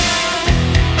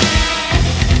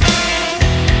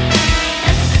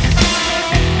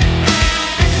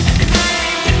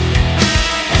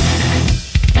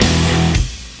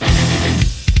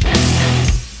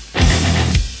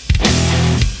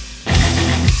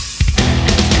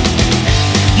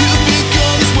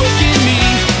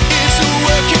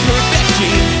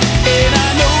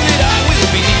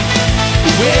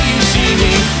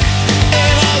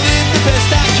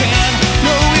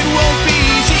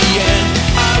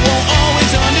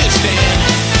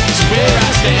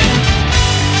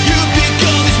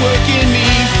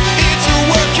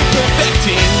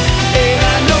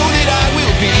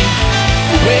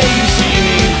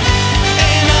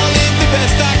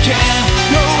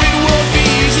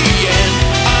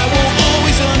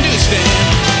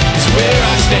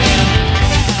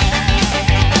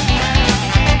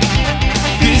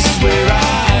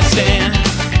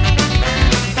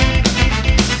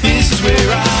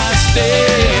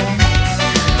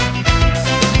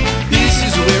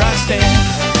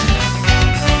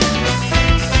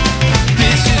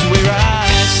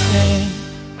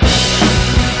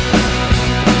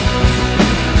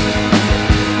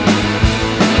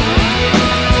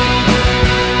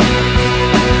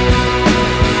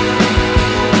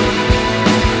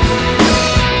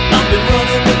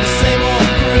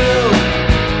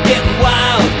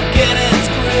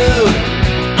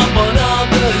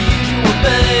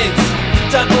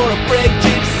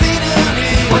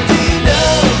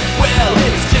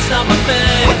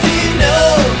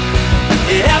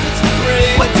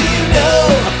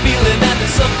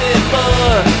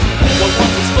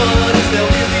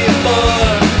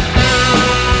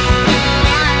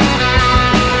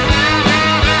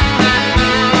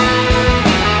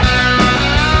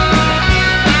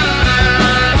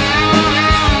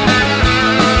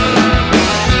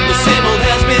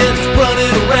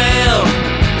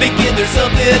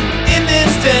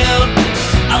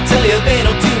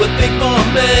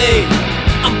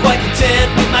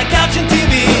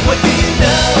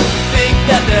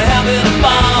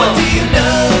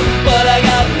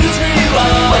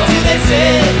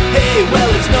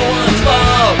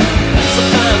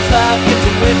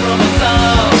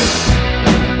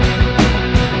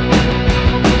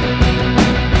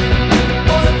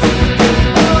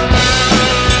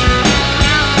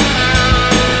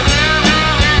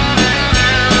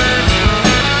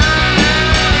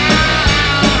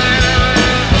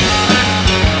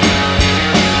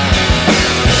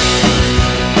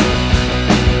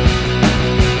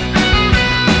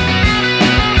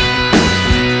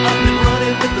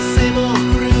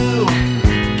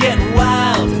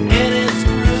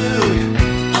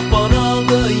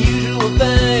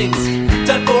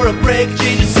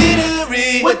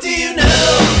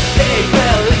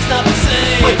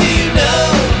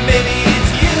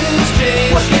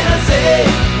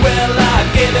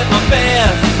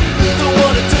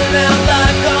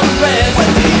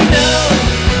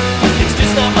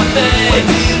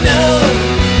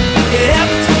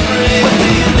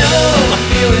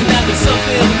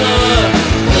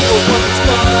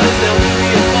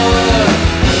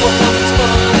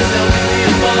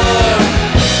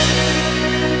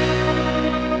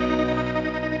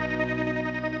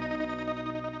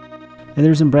 And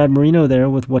there's some Brad Marino there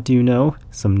with What Do You Know?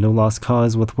 Some No Lost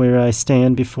Cause with Where I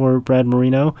Stand before Brad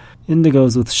Marino.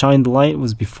 Indigo's with Shine the Light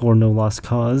was before No Lost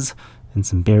Cause. And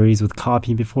some Berries with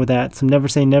Copy before that. Some Never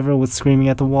Say Never with Screaming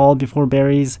at the Wall before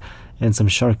Berries. And some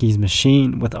Sharky's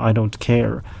Machine with I Don't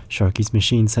Care. Sharky's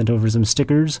Machine sent over some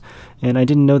stickers. And I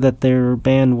didn't know that their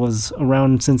band was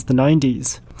around since the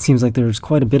 90s. It seems like there's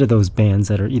quite a bit of those bands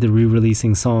that are either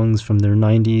re-releasing songs from their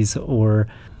 90s or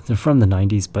they're from the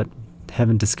 90s but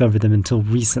haven't discovered them until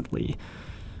recently.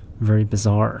 Very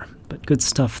bizarre, but good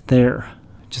stuff there.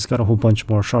 just got a whole bunch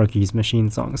more Sharky's Machine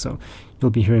songs, so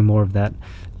you'll be hearing more of that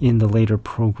in the later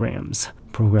programs.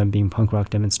 Program being Punk Rock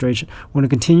Demonstration. We're going to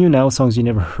continue now, songs you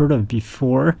never heard of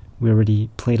before. We already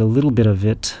played a little bit of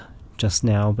it just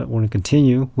now, but we're going to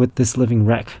continue with This Living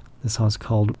Wreck. This song's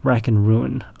called Rack and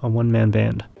Ruin, a one-man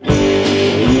band.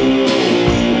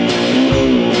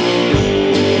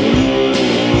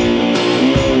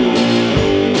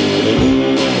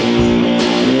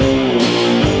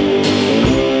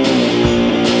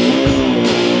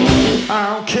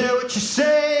 I don't care what you're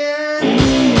saying,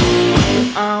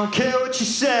 I don't care what you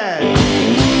said,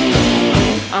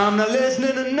 I'm not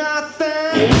listening to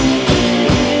nothing,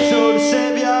 so to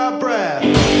save your breath, I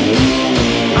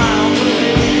don't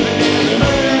believe in anything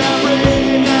that I'm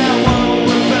reading, I won't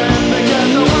repent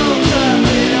because I won't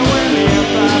submit when the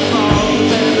empire falls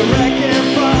and the wrecking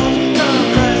balls come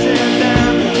crashing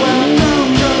down. Well, I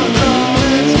don't control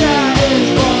it, sky is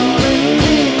falling,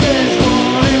 heat is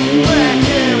falling, wreck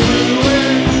and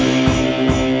ruin.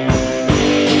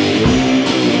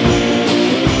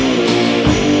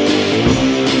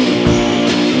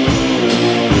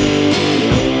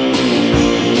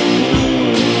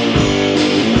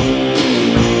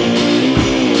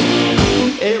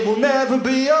 It will never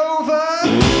be over,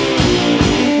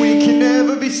 we can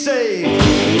never be saved.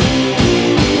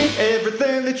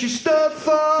 Everything that you stood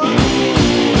for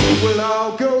will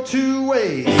all go to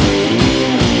waste.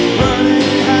 Running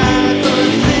high for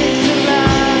the seats and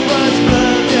lies, what's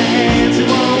blood to hands, it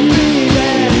won't be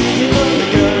that easy. But the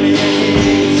gun ain't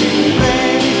easy,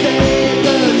 man, he's dead,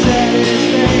 the saddest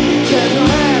thing, there's no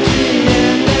happy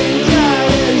ending. Sky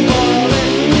is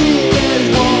falling, heat is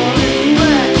falling,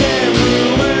 wreck and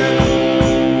ruin.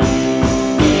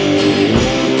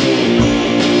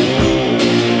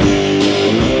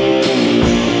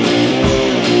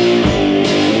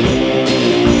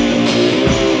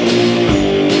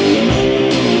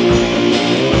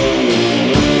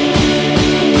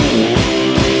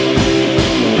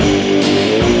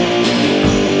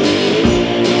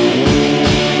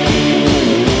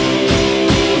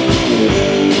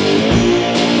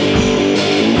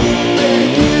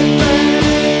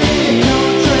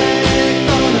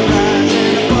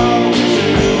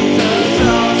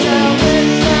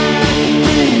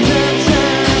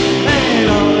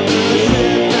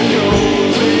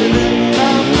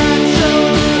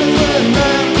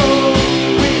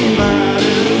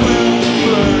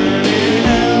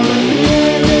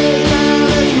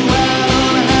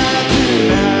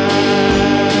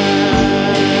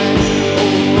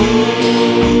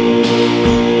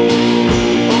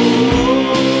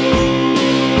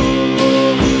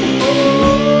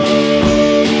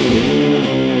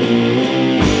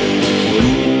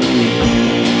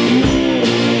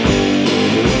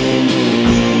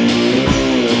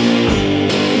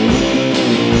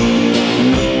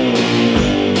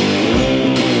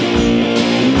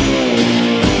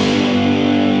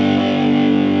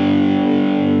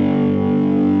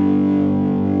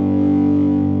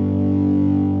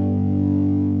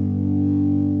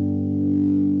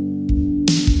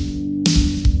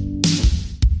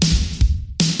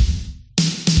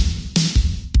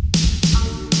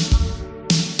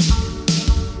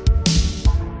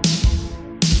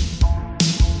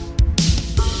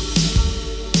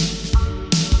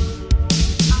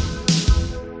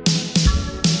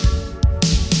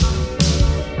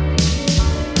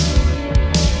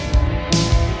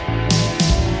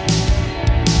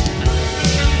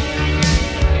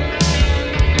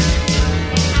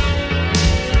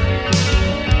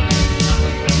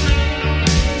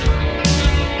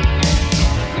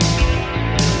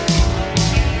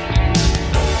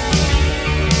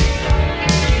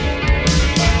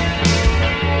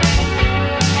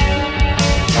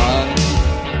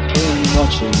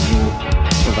 watching you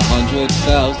with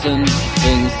 100,000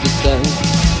 things to say.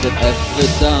 But every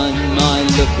time I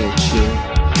look at you,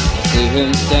 I see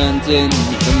him standing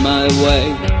in my way.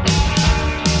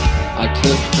 I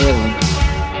could kill him,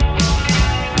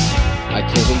 I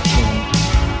couldn't kill him.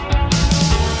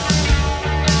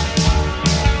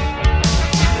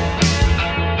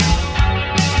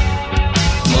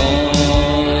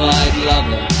 Small-eyed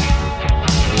lover,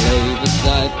 lay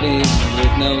beside me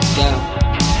with no sound.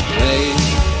 Lay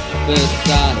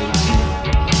beside me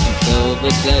until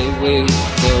the day we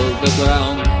fill the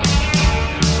ground.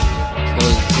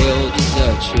 'Cause he'll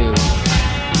desert you,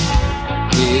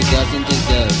 he doesn't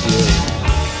deserve you.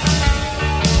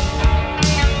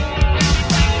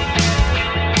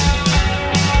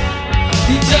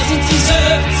 He doesn't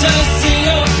deserve to see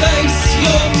your face,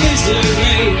 your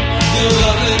misery, your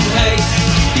love and hate.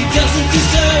 He doesn't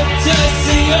deserve to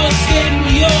see your skin,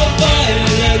 your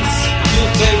violence, your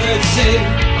favorite sin.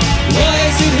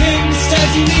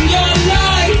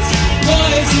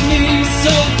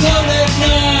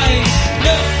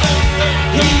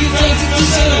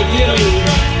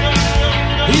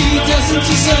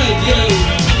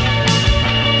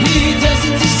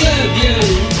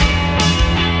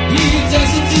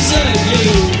 deserve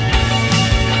you.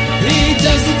 He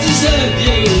doesn't deserve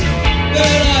you.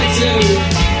 But I do.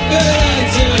 But I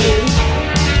do.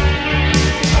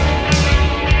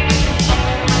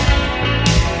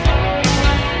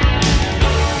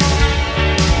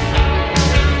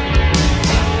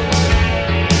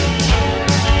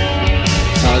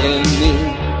 Color me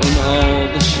in all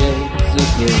the shades of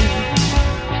green,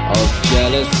 of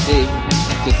jealousy,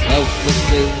 'cause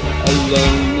helplessly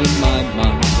alone in my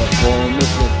mind I form a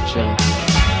picture,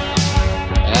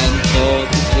 and thought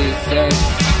to pieces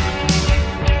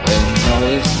in all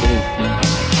its bleakness.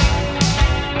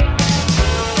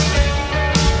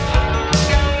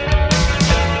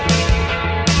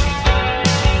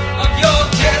 Of your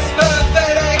kiss,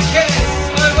 pathetic kiss,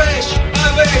 I wish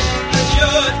that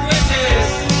you'd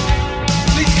resist.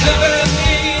 Please cover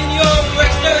me in your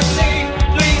ecstasy,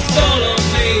 please follow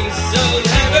me so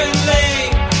heavenly,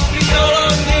 please call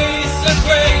on me so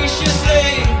graciously,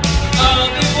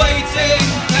 I'll be waiting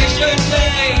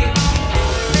patiently.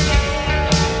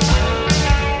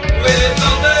 With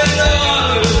open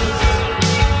arms,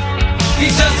 he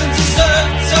doesn't deserve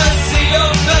to see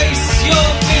your face, your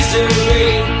misery,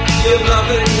 your love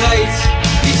and hate.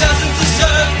 He doesn't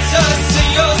deserve to see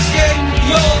your skin,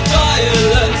 your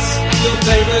violence, your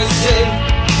famous sin.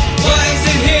 Why is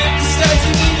it him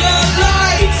standing in your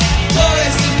light? Why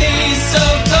is it me so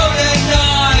cold at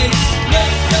night?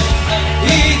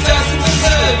 He doesn't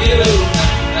deserve you.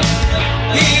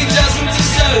 He doesn't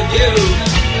deserve you.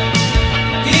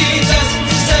 He doesn't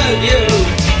deserve you.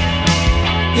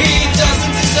 He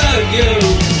doesn't deserve you.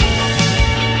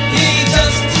 He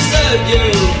doesn't deserve you.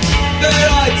 But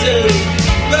I do.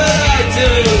 But I do.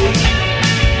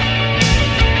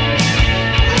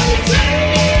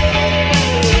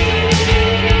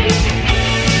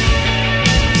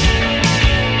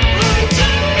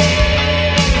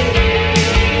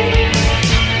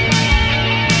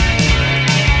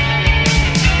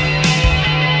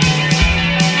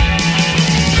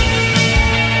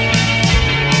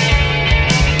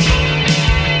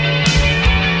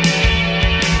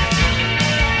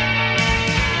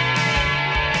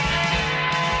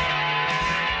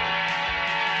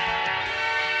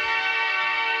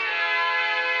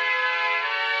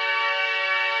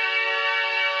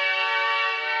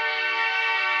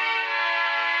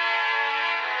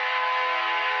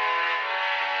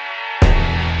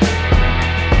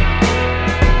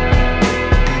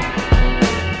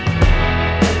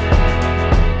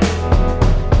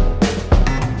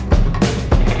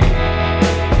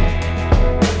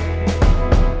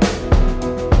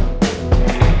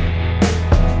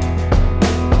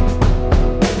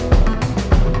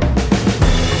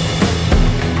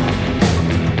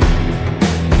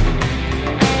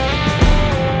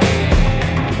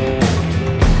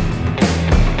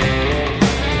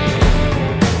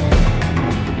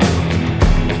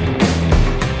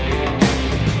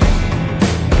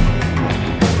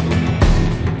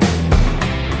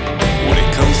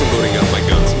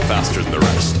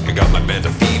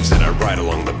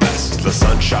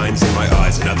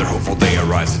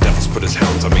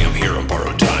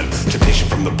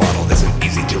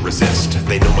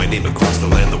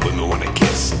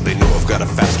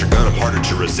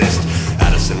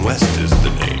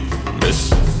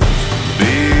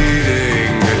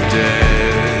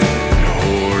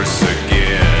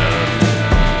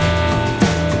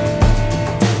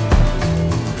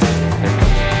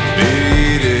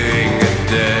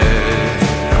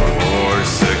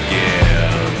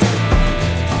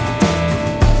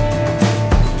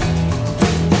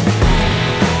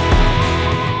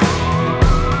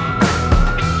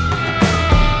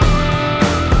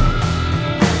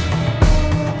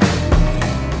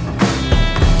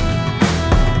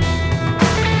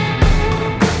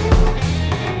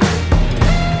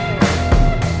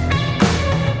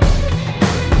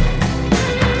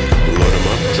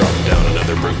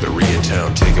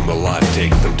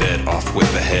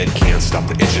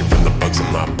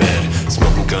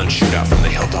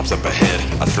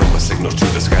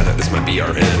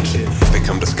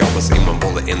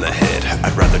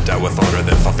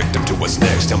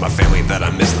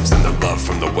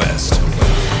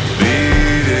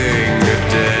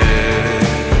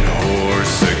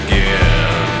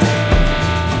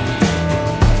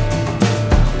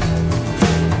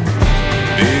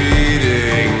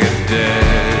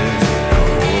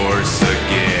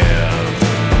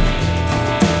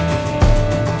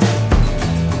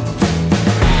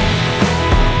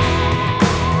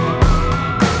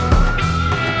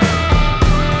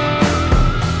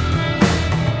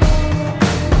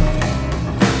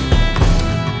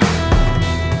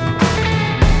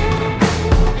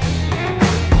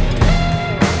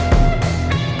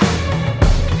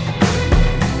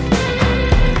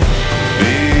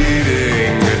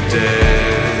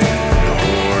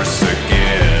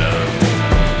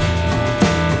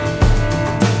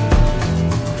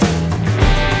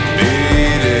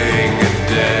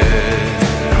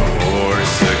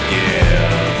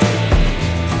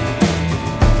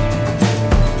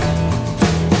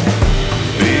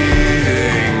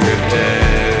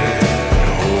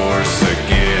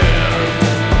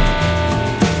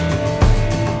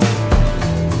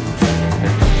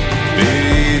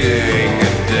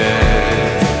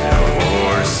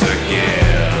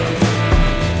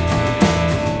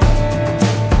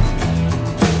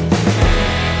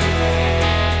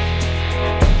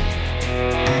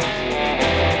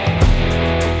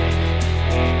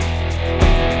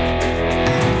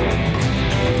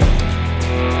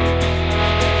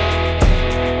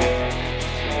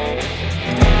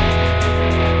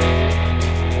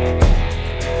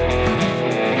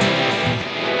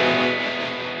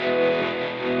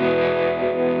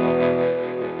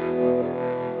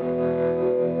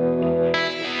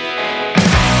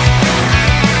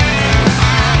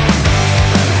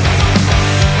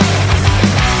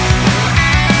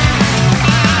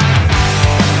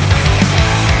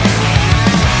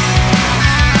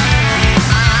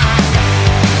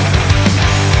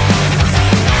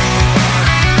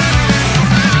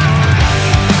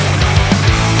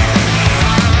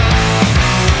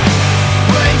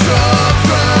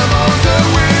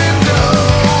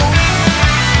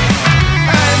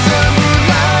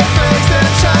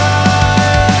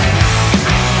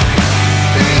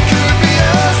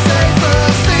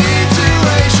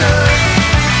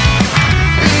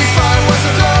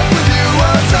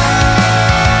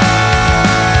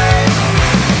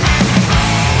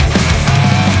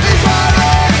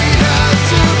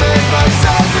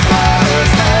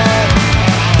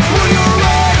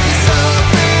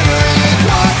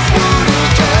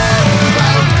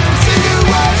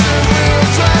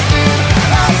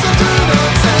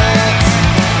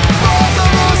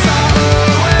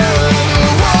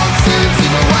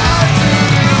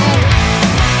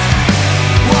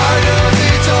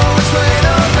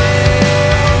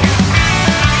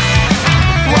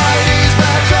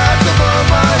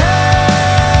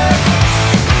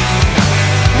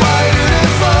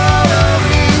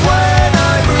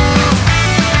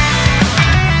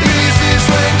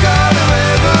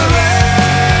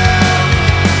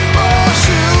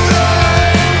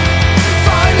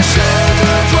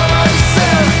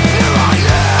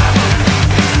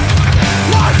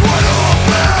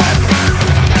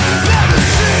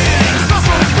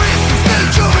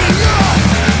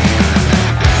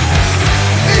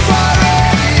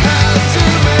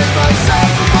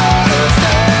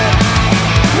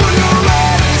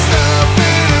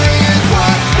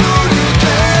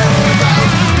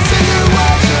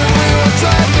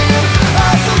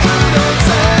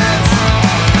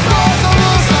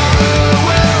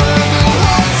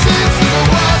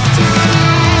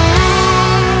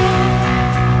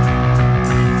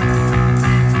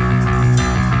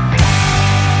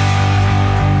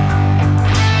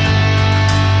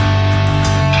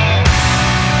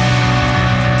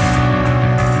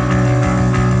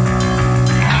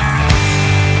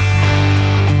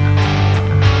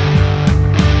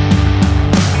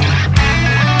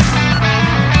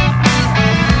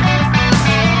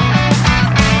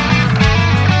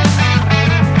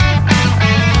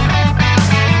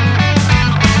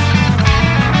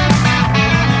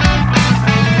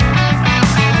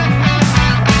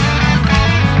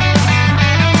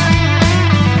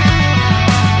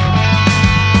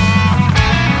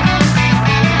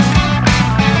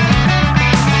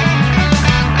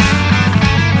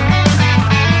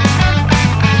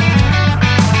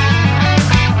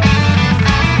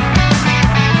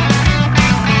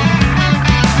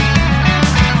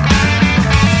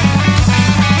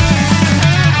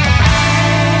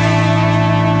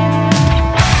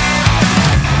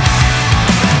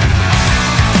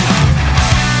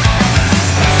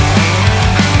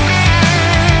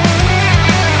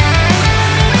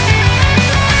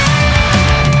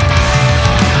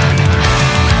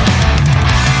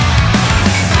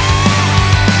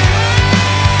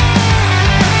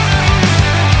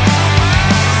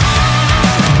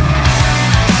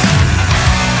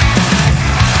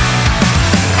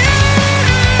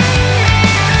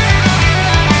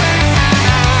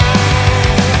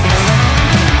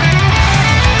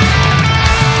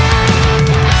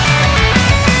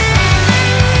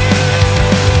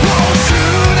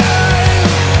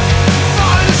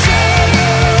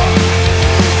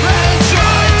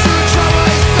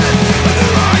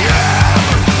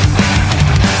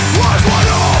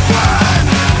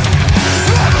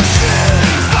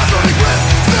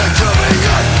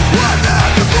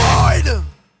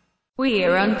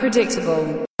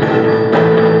 unpredictable.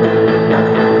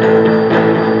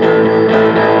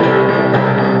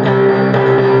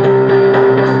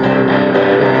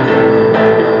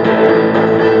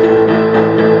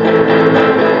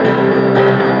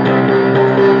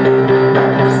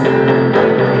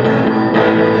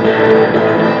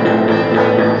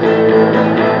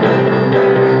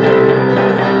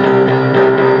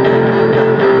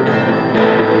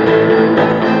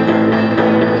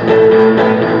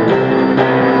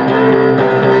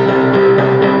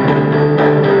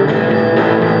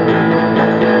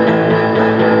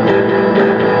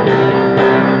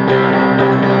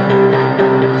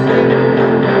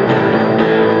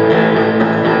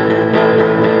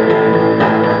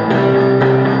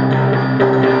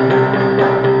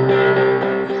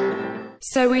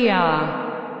 So we are.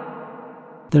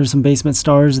 There's some Basement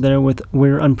Stars there with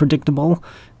We're Unpredictable.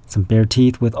 Some Bare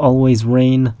Teeth with Always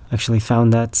Rain. Actually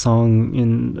found that song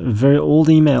in a very old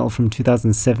email from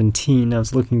 2017. I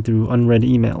was looking through unread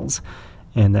emails,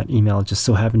 and that email just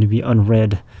so happened to be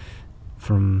unread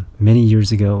from many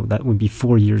years ago. That would be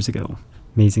 4 years ago.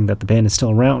 Amazing that the band is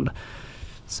still around.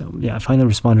 So yeah, I finally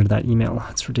responded to that email.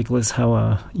 It's ridiculous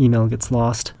how email gets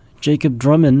lost. Jacob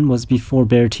Drummond was before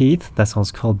Bare Teeth. That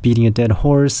song's called Beating a Dead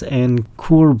Horse, and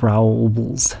Kur Brow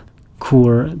Obles.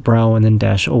 Kur, Brow, and then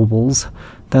dash Obles.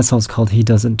 That song's called He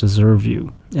Doesn't Deserve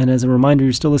You. And as a reminder,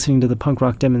 you're still listening to the punk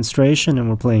rock demonstration, and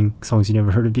we're playing songs you never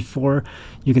heard of before.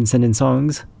 You can send in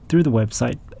songs through the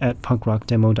website at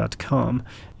punkrockdemo.com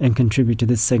and contribute to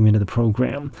this segment of the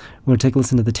program. We're going to take a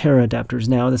listen to the Terra Adapters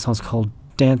now. This song's called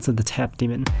Dance of the Tap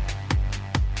Demon.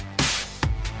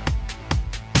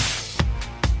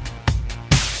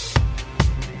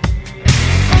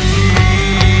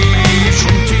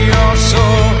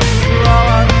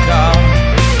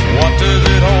 What does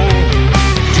it hold?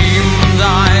 Demon's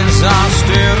eyes are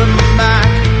staring back,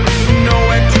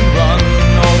 nowhere to run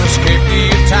or escape the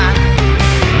attack.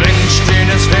 Lynched in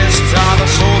his fists are the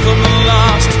souls of the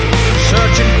lost,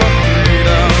 searching for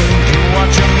freedom, do what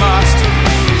you must.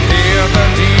 Hear the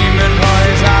demon for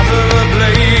his eyes are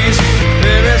ablaze.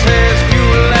 There is his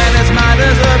fuel and his mind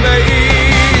is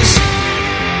ablaze.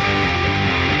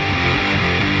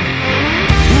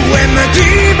 When the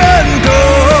demon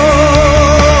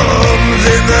comes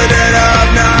in the dead of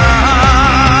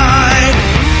night,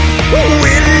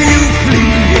 will you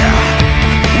flee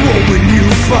or will you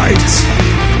fight?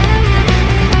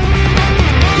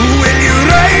 Will you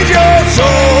raise your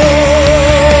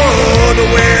sword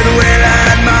with will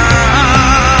and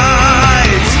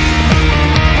might?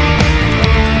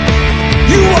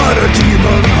 You are a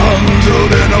demon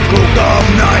hunted in a cloak of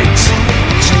night.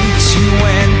 Takes you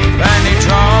in and he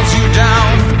draws you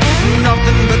down. Nothing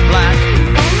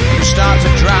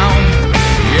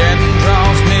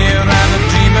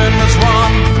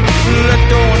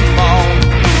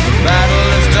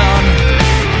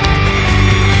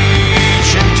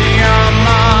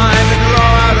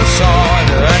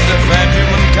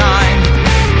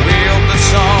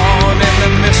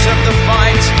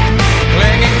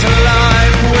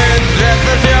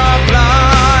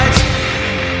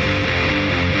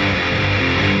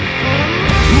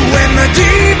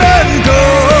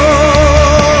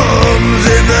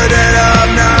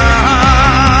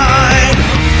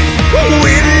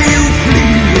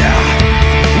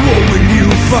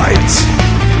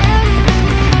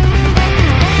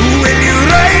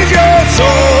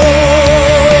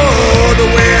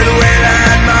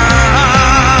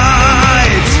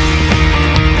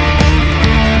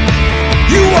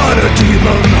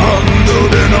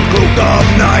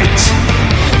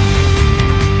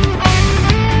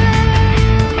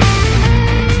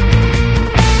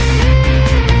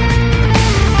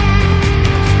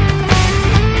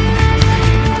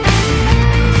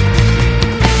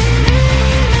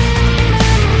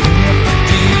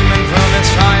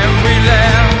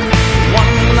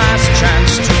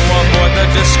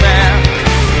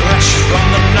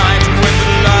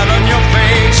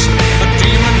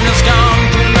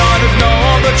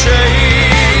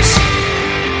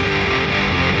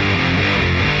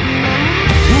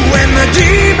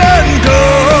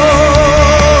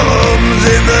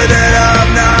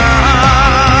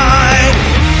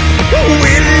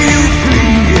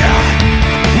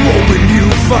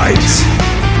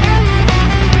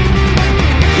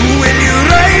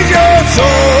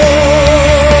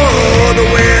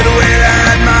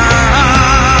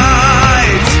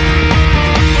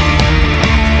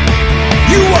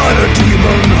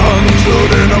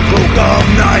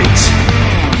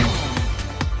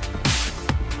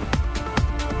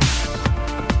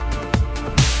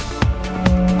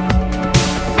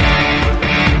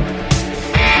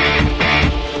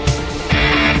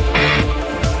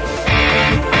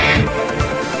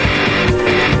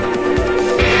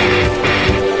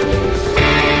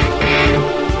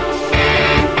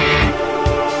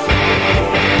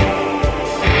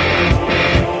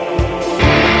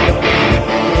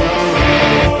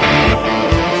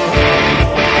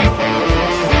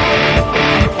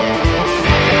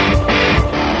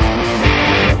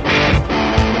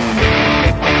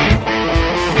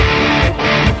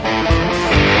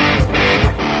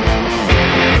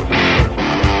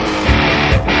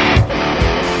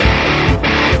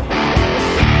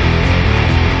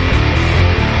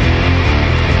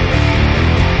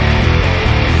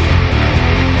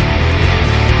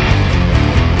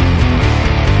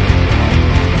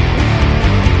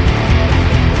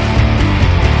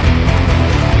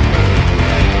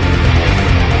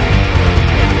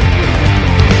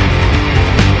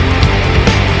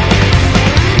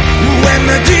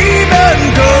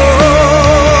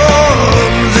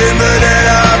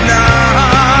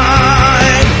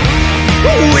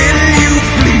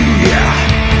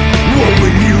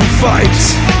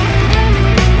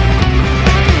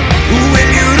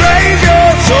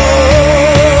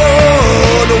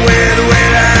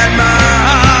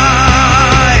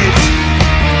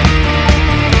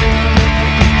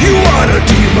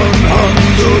demon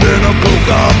hunted in a book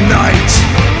of night.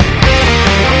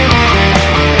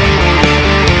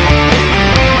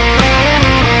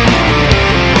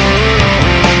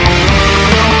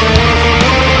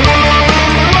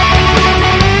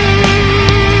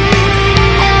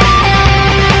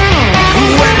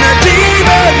 When the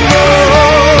demon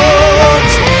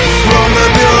runs from the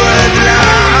billed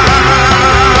light,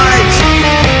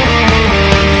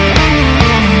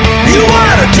 you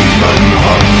are a demon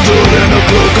hunted in a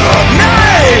book of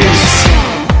night.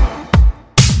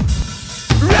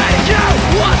 Radio,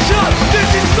 what's up?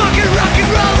 This is fucking rock and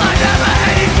roll. I never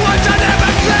hated once, I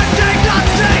never claimed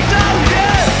nothing, oh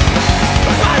yeah.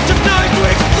 A bunch of noise to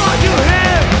explode your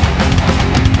hair.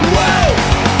 Whoa,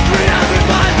 300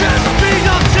 miles the speed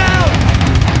of sound.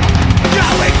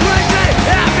 Going crazy,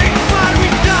 having fun, we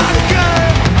not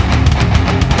again.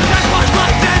 That's what my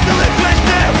dental is with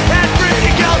now, and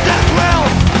breeding girls as well.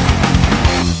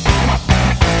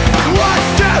 What's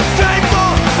the thing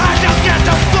for? I don't get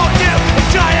to fuck you.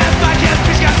 Enjoy it, fuck you,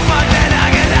 please get fun, and I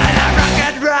get out of rock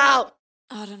and roll.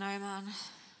 I don't know, man.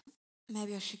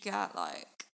 Maybe I should get,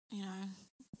 like, you know,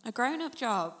 a grown-up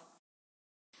job.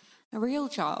 A real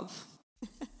job.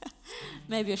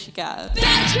 Maybe I should get it.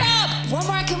 Bad job! One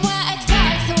more can wear it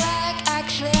starts to work.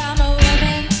 Actually, I'm a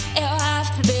woman. It'll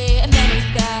have to be a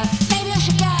miniskirt. Maybe I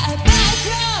should get a bad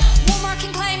job. One more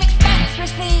can claim expense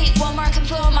receipts. One more can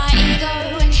floor my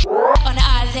ego and on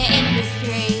other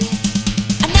industries.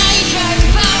 I know you joke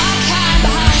about our kind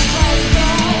behind closed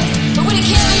doors, but would it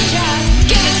kill you just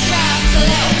give us just a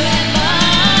little bit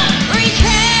more?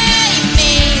 Retrain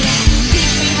me,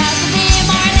 teach me how to be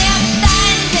morally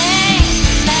upstanding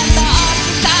member of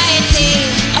society.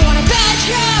 I want a bad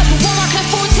job, but one more can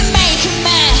afford to make a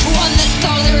mess. One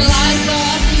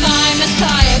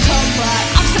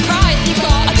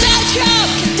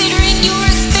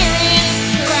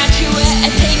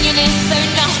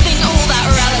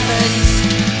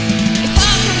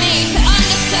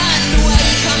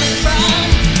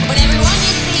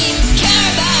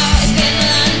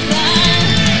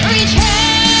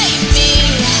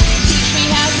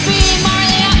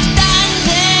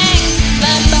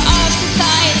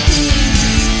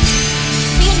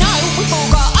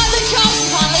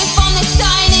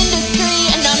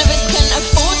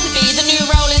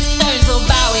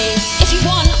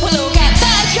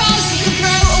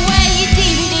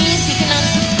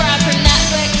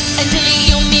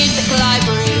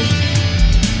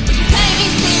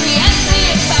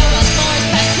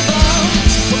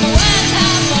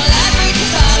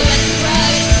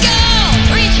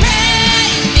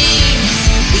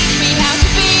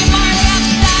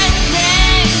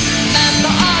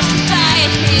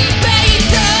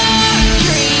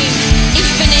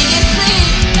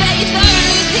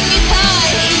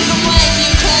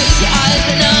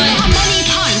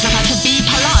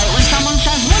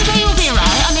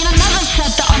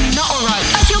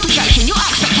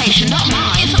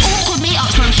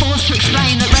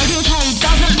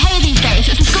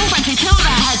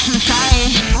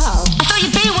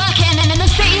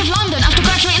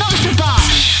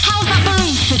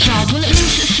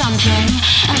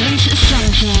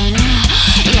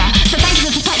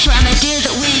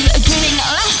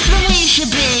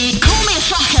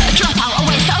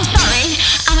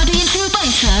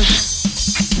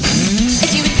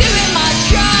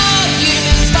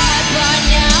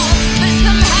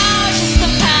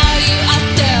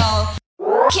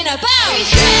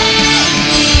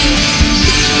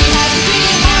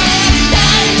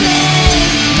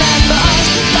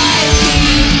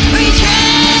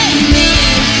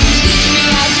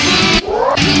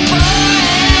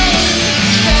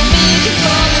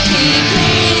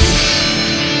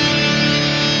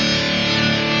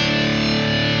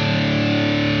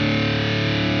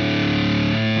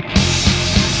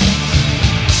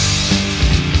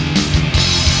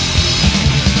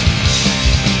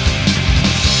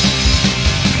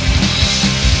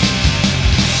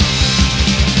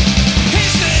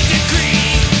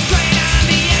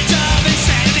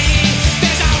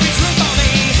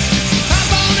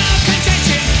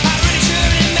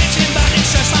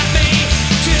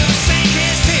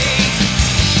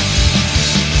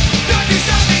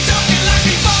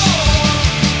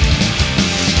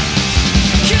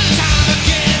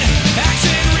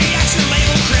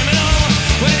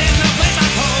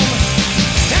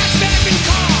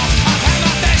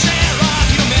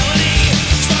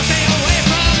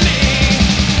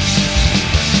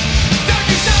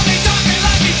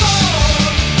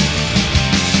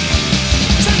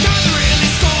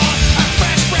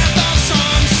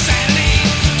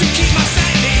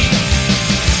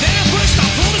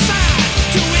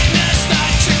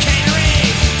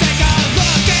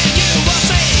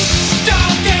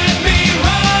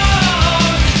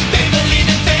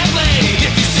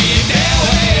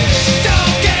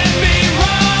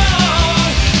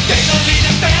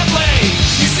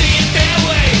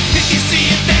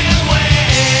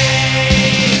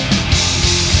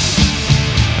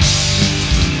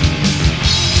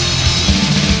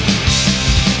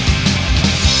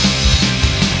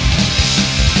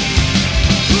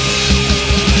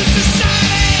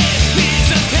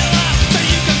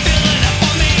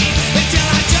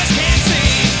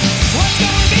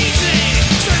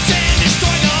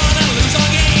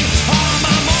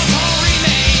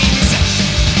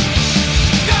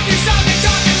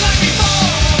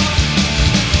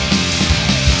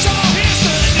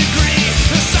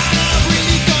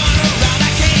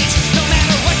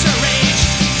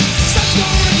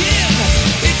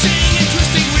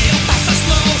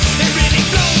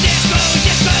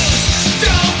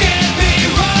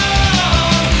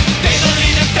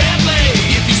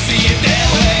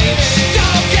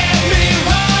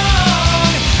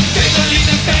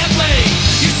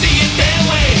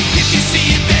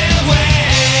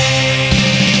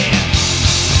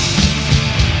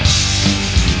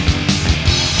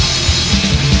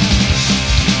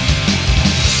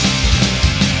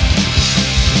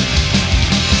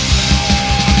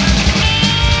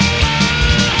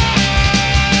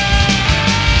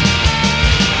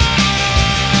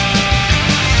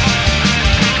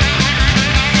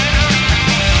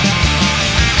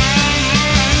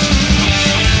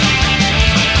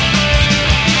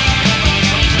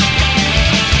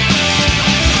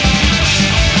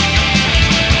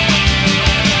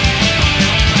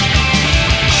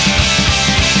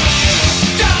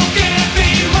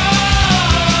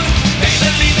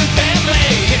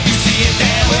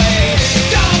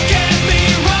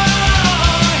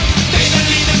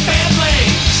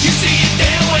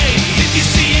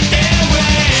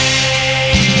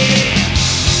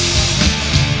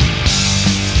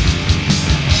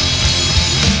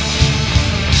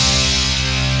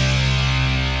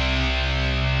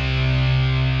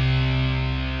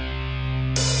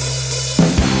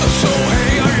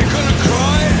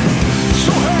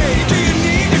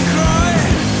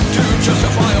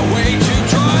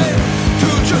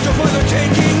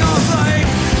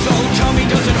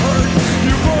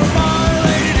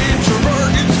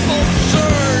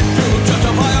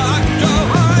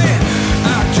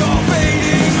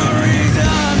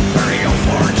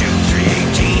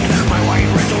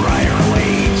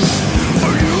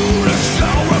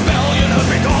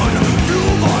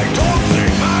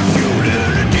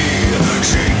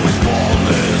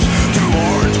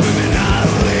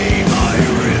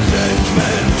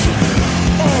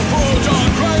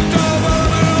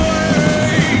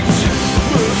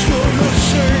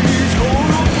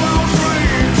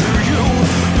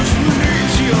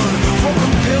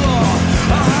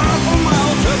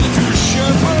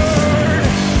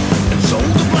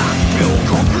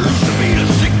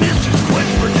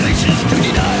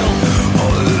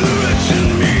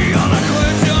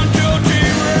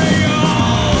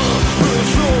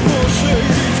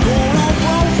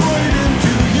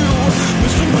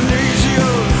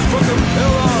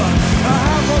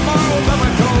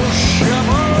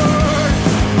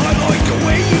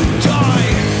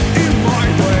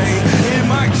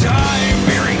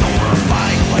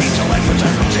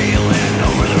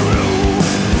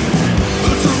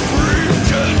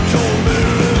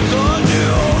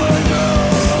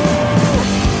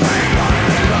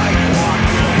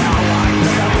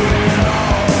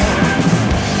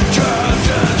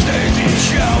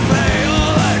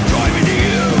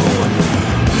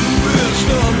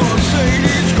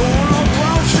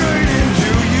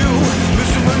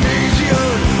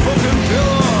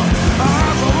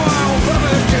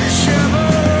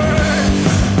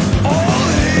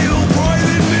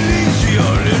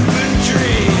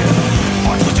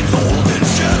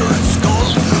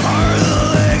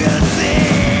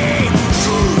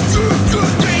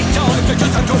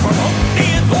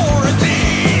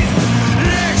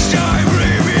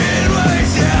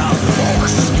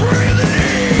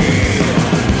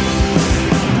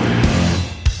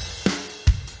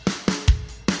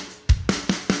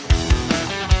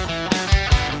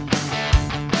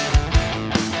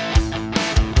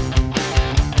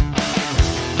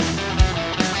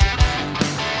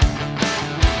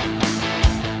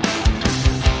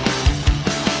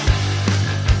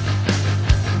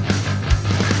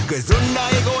Gesunder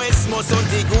Egoismus und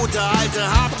die gute alte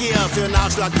Habgier. Für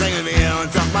Nachschlag drängeln wir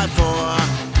uns doch mal vor.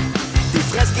 Die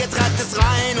Fressgier treibt es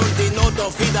rein und die Not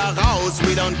auch wieder raus.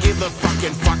 We don't give a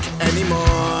fucking fuck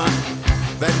anymore.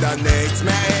 Wenn da nichts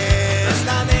mehr ist,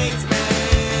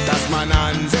 dass man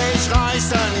an sich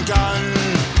reißen kann.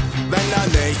 Wenn da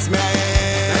nichts mehr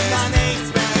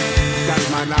ist, dass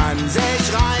man an sich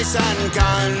reißen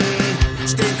kann.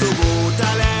 Steht zu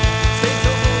guter Letzt,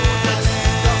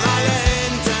 doch alle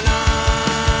hinten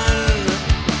an.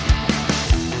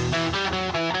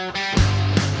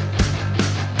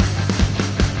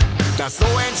 Dass so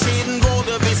entschieden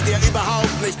wurde, wie's dir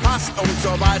überhaupt nicht passt, um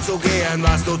zur Wahl zu gehen,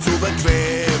 warst du zu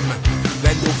bequem.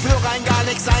 Wenn du für rein gar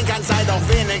nichts sein kannst, sei doch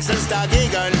wenigstens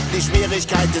dagegen. Die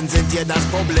Schwierigkeiten sind hier das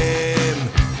Problem.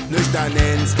 Nüchtern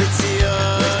inspiziert,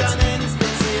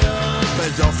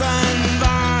 besoffen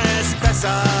war es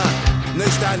besser.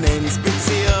 Nüchtern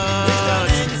inspiziert,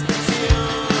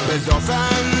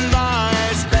 besoffen war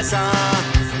es besser.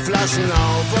 Flaschen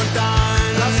auf und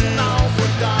dann,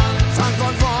 fang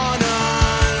von vorne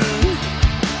an.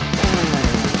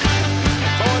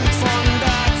 Und von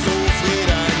der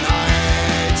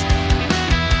Zufriedenheit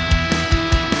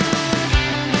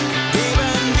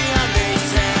geben wir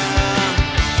nichts her.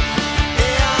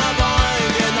 Eher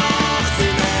wollen wir noch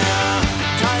viel mehr.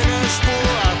 Keine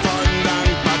Spur von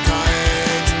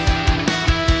Dankbarkeit.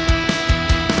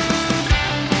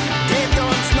 Gebt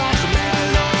uns noch mehr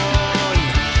Lohn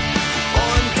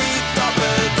und die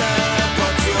doppelte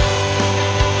Portion.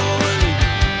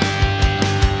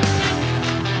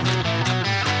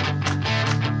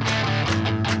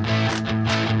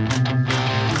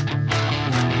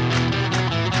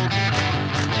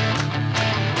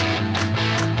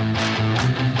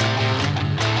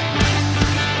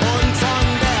 Und von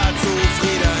der Zufriedenheit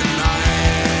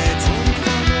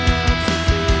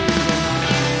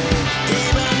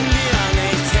geben wir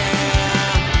nichts her.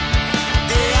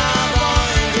 Eher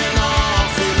wollen wir noch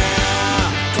viel mehr.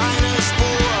 Keine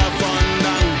Spur von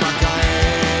Dankbarkeit.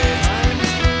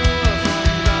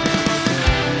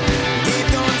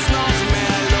 Gebt uns noch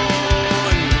mehr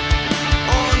Lohn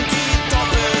und die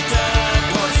doppelte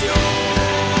Portion.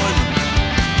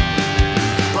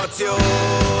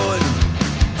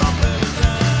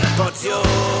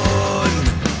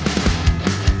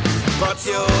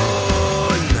 Portion.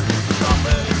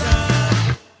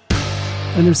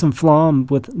 And there's some Flom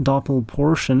with Doppel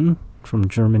Portion from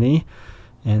Germany,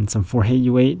 and some For Hate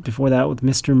You 8 before that with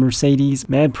Mr. Mercedes,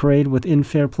 Mad Parade with In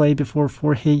Fair Play before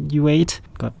For Hate You 8.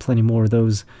 Got plenty more of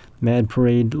those Mad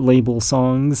Parade label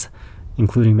songs,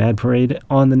 including Mad Parade,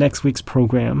 on the next week's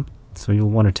program, so you'll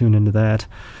want to tune into that.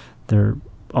 They're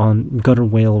on Gutter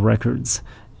Whale Records,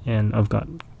 and I've got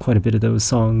quite a bit of those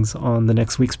songs on the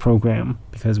next week's program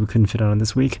because we couldn't fit on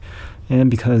this week, and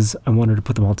because I wanted to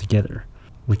put them all together,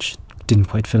 which didn't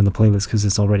quite fit on the playlist because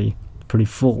it's already pretty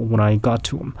full when I got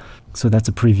to them. So that's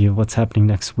a preview of what's happening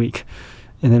next week.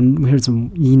 And then we heard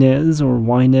some Inez or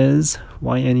Ynez,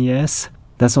 Y-N-E-S.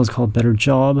 That song's called Better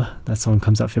Job. That song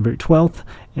comes out February 12th.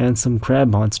 And some Crab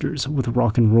Monsters with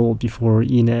Rock and Roll before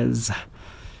Inez.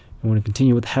 I want to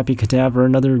continue with Happy Cadaver,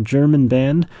 another German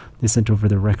band. They sent over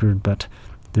their record, but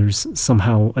there's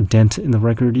somehow a dent in the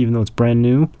record, even though it's brand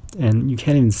new. And you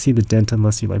can't even see the dent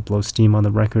unless you blow steam on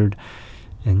the record,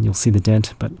 and you'll see the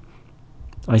dent. But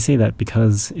I say that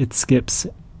because it skips,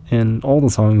 and all the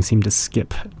songs seem to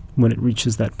skip when it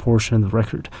reaches that portion of the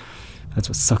record. That's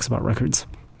what sucks about records.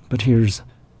 But here's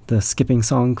the skipping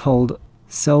song called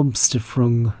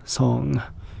Selbstifrung Song.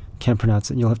 Can't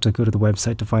pronounce it. You'll have to go to the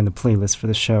website to find the playlist for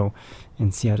the show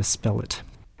and see how to spell it.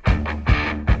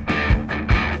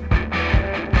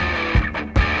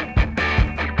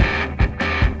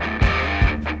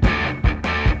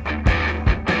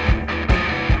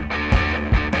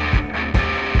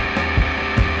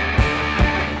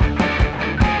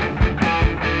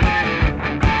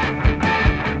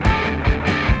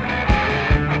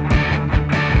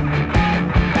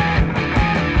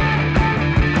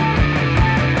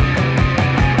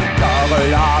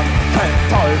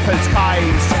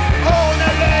 Teufelskreis, ohne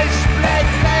Licht,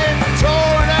 blicken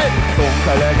Tunnel,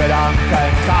 dunkle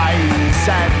Gedanken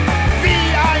kreisen, wie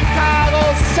ein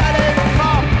Karussell im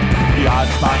Kopf. Die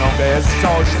Anspannung ist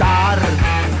so stark,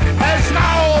 es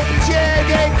raubt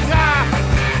jede Kraft.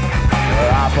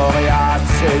 Aporie hat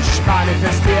sich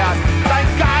manifestiert, dein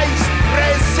Geist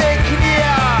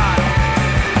resigniert.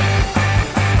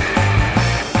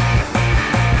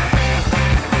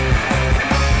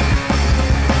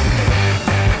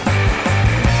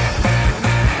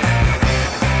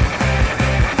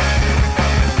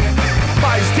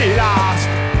 Die Last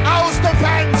aus dem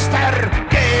Fenster,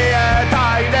 gehe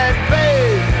deinen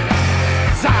Weg.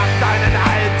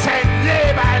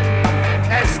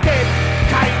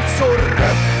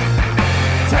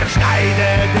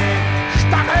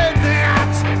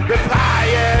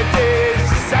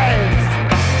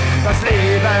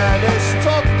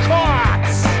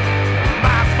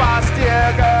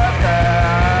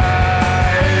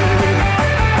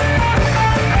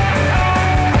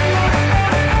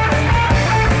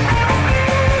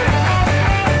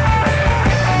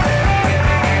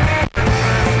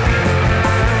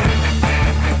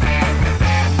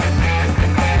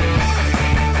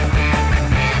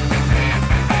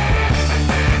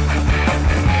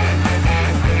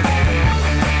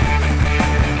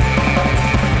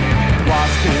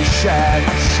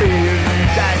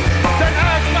 Schinden den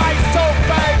Österreich zu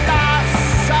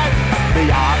verlassen.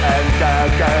 Bejahende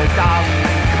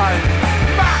Gedanken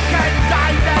machen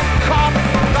deinen Kopf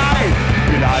frei.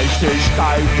 Die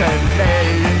Leichtigkeiten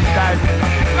leben,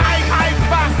 Freiheit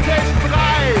macht dich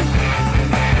frei.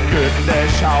 Güte,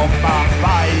 schau, mach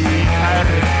weiter,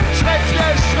 Schritt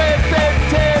für Schritt im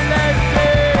Telefon.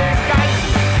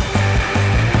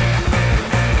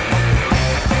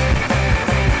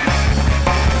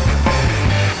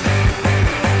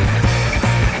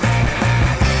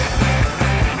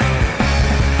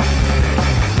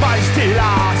 Weißt die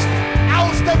Last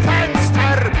aus dem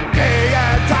Fenster, gehe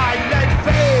deinen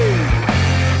Weg.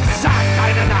 Sag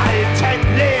deinen alten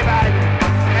Leben,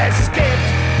 es gibt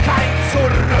kein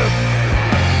Zurück.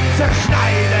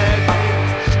 Zerschneide den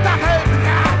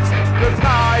Stacheldraht,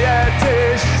 befreie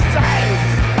dich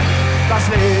selbst. Das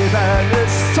Leben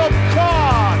ist zu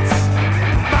kurz,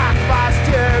 mach was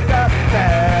dir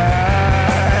gefällt.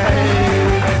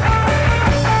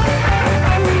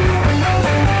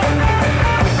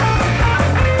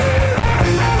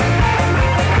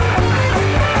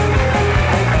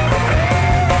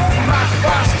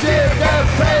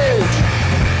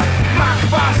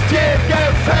 Was dir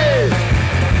gefällt,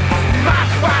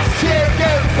 mach was dir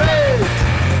gefällt,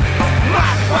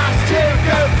 mach was dir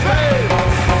gefällt.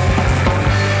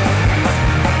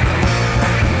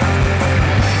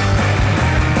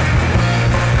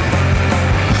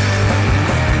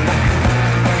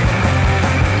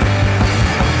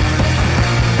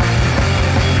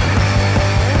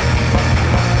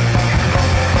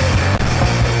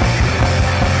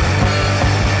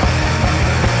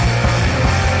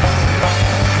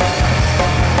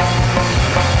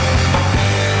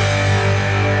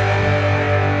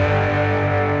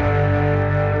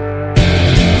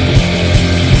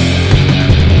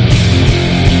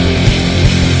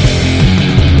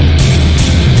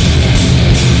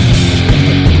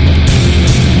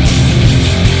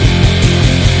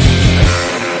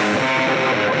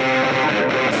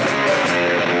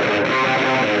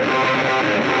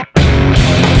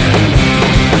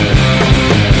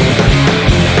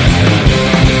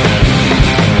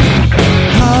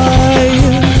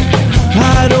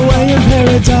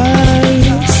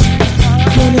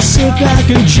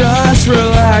 And just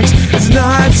relax, it's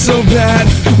not so bad.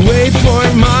 Wait for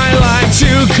my life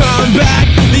to come back.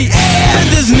 The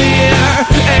end is near,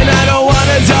 and I don't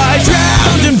wanna die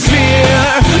drowned in fear.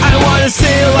 I wanna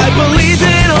stay alive, believe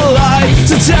in a lie.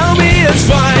 So tell me it's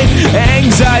fine.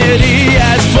 Anxiety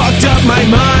has fucked up my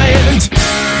mind.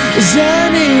 Is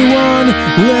anyone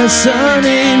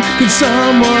listening? Could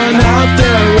someone out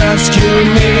there rescue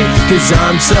me? 'Cause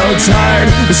I'm so tired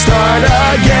to start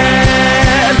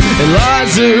again in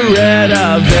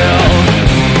Lazarettoville.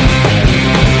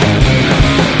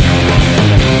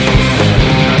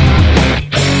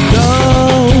 No,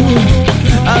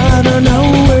 I don't know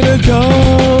where to go.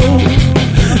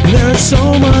 There's so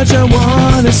much I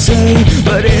wanna say,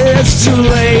 but it's too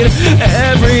late.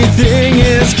 Everything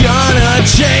is gonna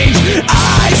change.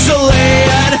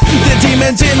 Isolated, the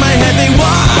demons in my head, they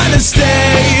wanna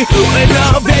stay. With no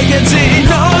vacancy,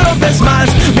 no ves más.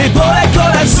 Me por el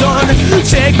corazón.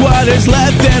 Take what is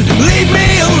left and leave me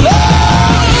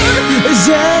alone. Is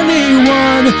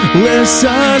anyone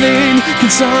listening? Can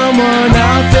someone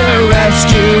out there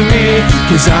rescue me?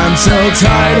 'Cause I'm so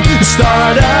tired to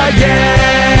start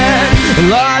again in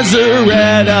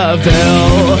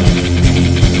Lazarettoville.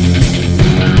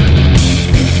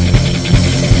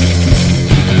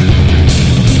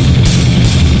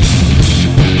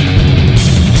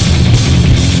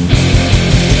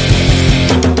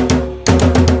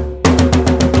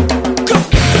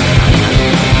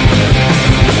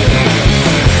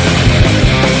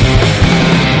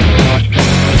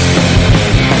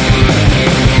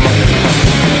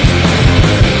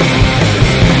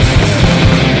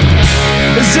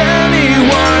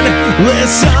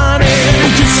 Listening,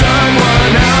 can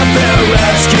someone out there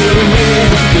rescue me?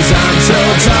 'Cause I'm so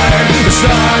tired to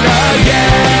start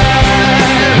again.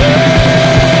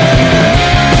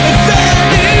 If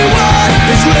anyone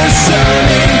is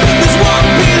listening, this won't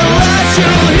be the last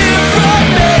you'll hear from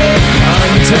me.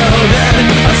 Until then,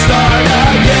 I'll start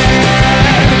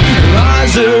again.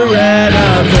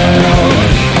 Lazarettoville.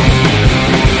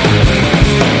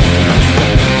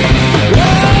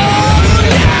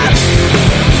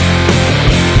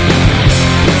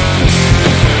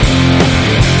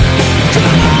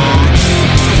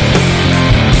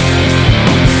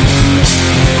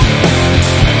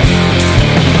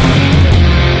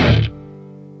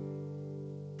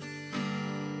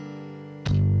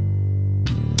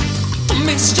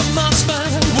 Mr.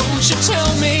 Mossman, won't you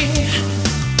tell me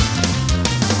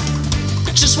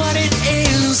just what it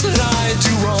is that I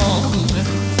do wrong.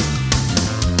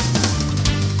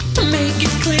 Make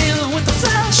it clear with the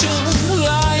flash of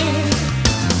light.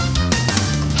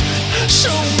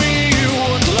 Show me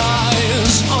what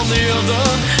lies on the other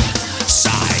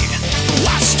side.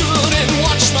 I stood and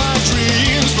watched my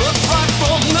dreams burn right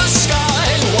from the sky.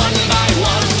 One by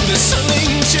one, they're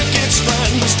selling tickets,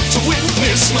 friends, to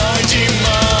witness my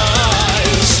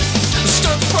demise.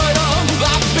 Step right up,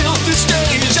 I built this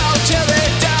stage, I'll tear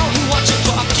it down, watch it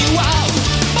fuck you out,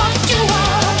 fuck you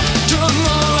out. Turn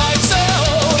the lights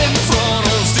out in front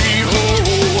of the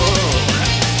whole world.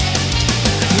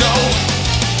 No,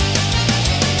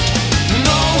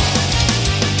 no,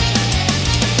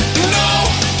 no.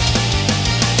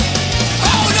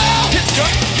 Oh no! Hit the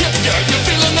dirt, you're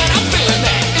feeling that, I'm feeling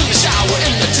that. In the shower,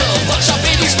 in the tub, watch our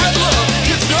baby spread love.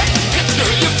 Hit the dirt,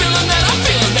 you're feeling that, I'm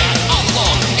feeling that. All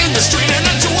along, in the street and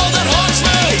into all that haunts me.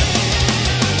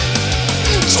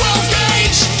 12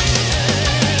 gauge,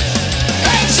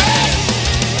 exit,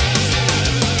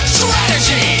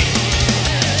 strategy.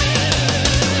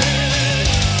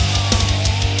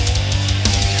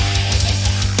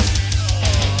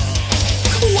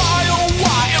 Why, oh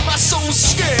why am I so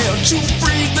scared to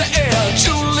breathe the air,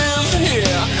 to live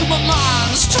here? My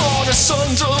mind's torn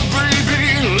asunder,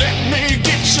 baby. Let me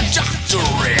get your doctor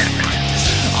in.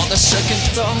 On the second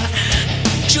thought,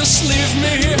 just leave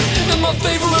me here in my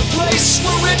favorite place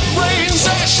where it rains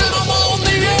ash and I'm on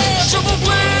the edge of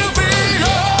oblivion.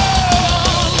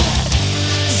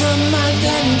 From my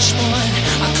vantage point,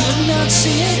 I could not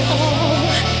see it all.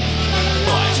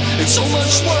 But it's so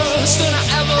much worse than I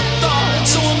ever thought.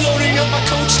 So I'm loading up my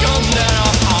coach gun now.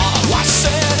 I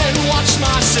sat and watched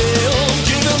myself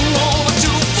given over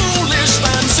to foolish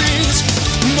fancies.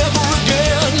 Never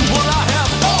again will I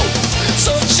have hope.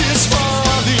 Such is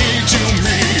folly to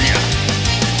me.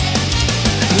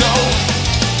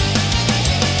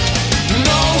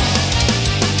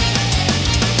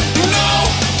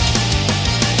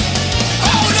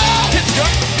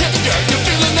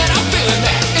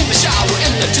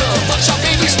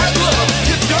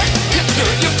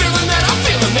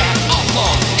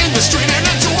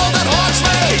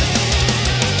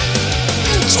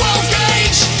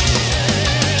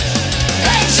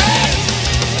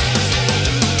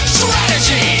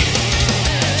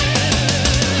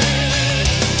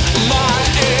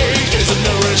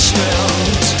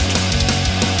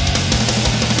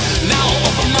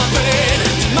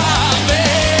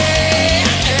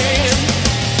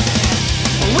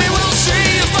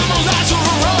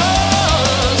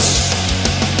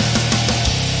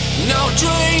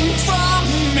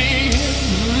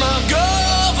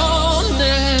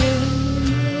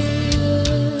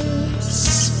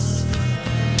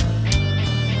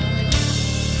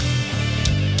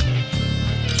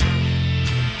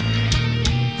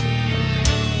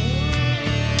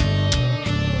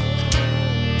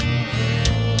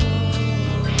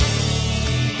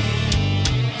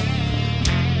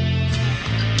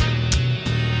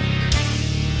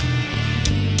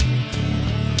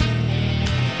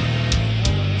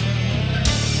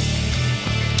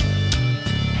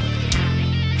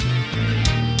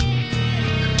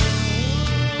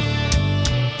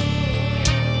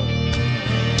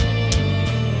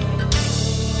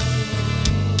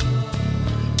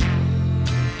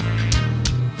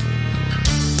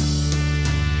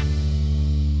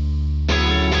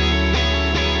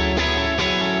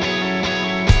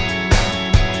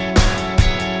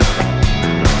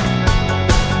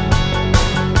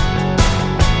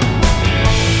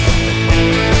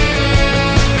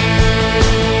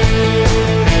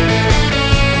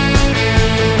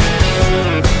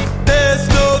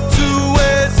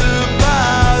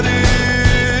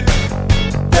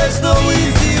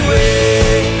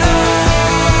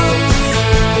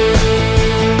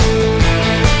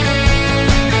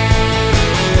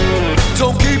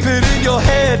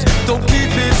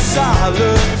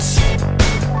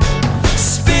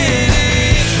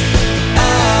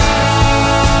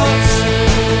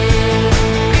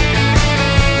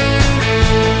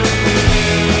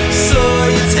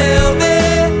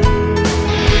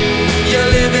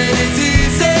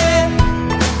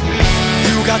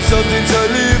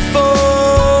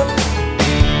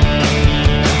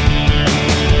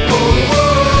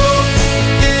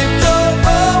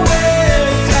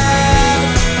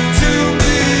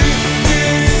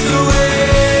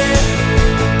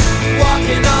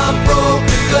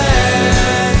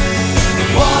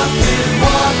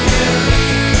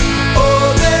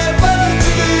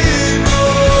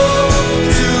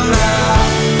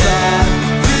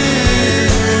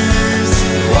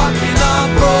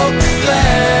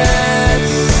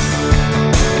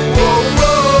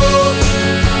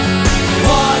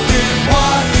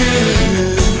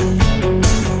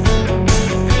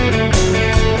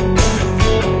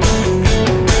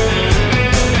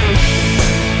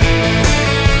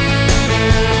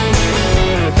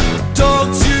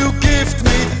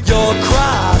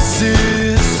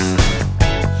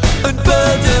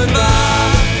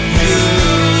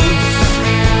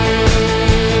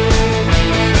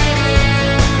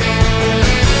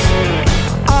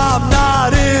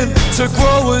 to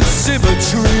grow in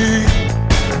symmetry,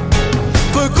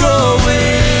 but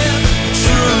growing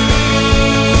true.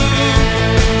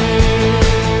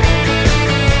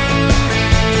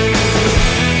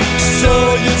 So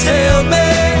you tell me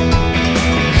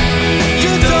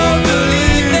you don't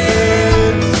believe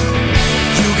it,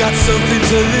 you got something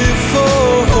to live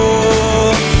for.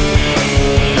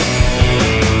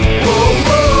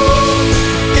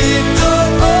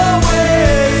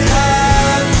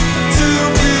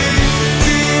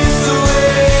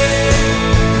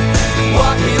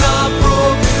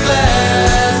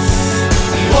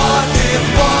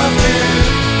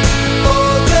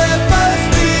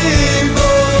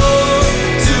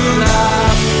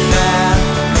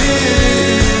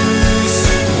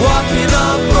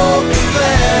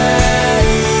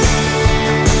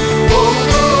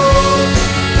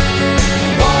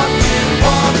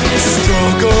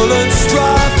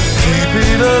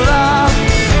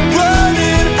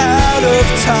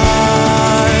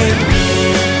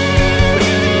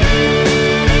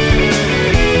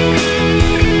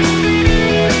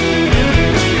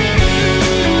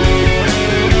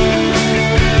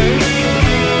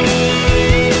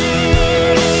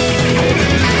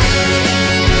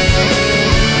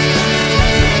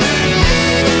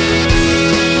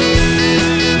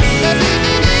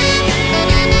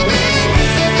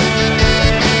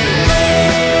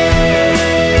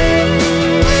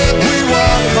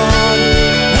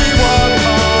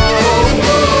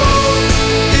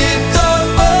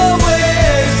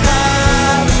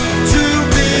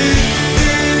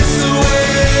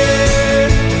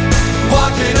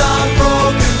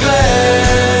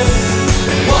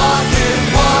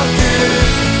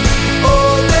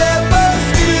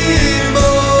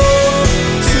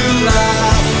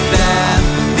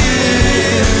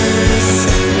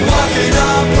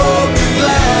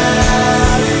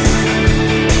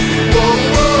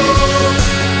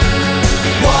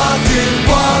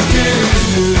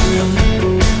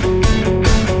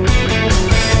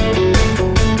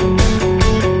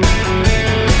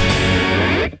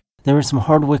 There was some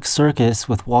Hardwick Circus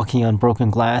with Walking on Broken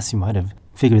Glass. You might have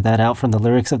figured that out from the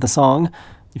lyrics of the song.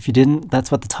 If you didn't,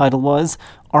 that's what the title was.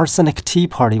 Arsenic Tea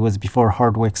Party was before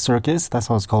Hardwick Circus. That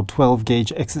song was called 12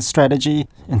 Gauge Exit Strategy.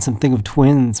 And Something of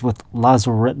Twins with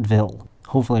Lazarettville.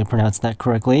 Hopefully I pronounced that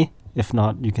correctly. If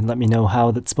not, you can let me know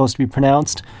how that's supposed to be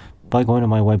pronounced by going to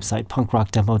my website,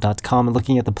 punkrockdemo.com, and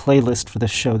looking at the playlist for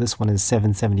this show. This one is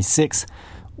 776,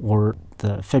 or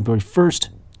the February 1st,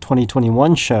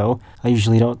 2021 show. I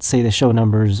usually don't say the show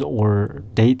numbers or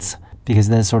dates because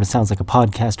then it sort of sounds like a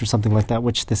podcast or something like that,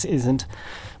 which this isn't.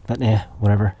 But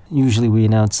whatever. Usually we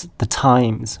announce the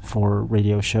times for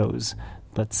radio shows,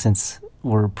 but since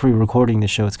we're pre-recording the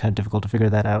show, it's kind of difficult to figure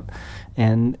that out.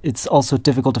 And it's also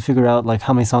difficult to figure out like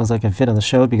how many songs I can fit on the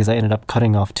show because I ended up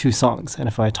cutting off 2 songs. And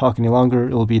if I talk any longer,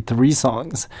 it will be 3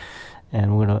 songs.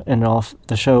 And we're going to end off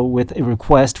the show with a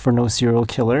request for No Serial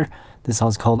Killer. This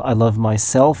song's called I Love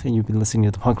Myself, and you've been listening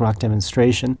to the Punk Rock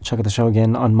Demonstration. Check out the show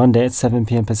again on Monday at 7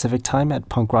 p.m. Pacific Time at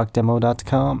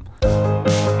punkrockdemo.com.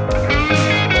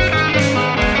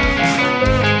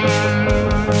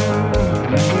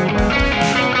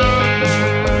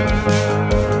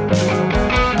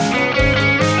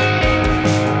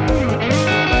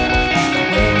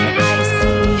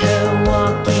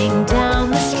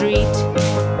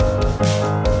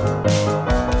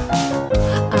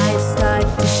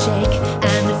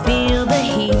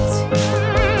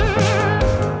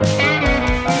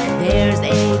 There's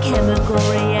a chemical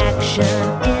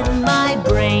reaction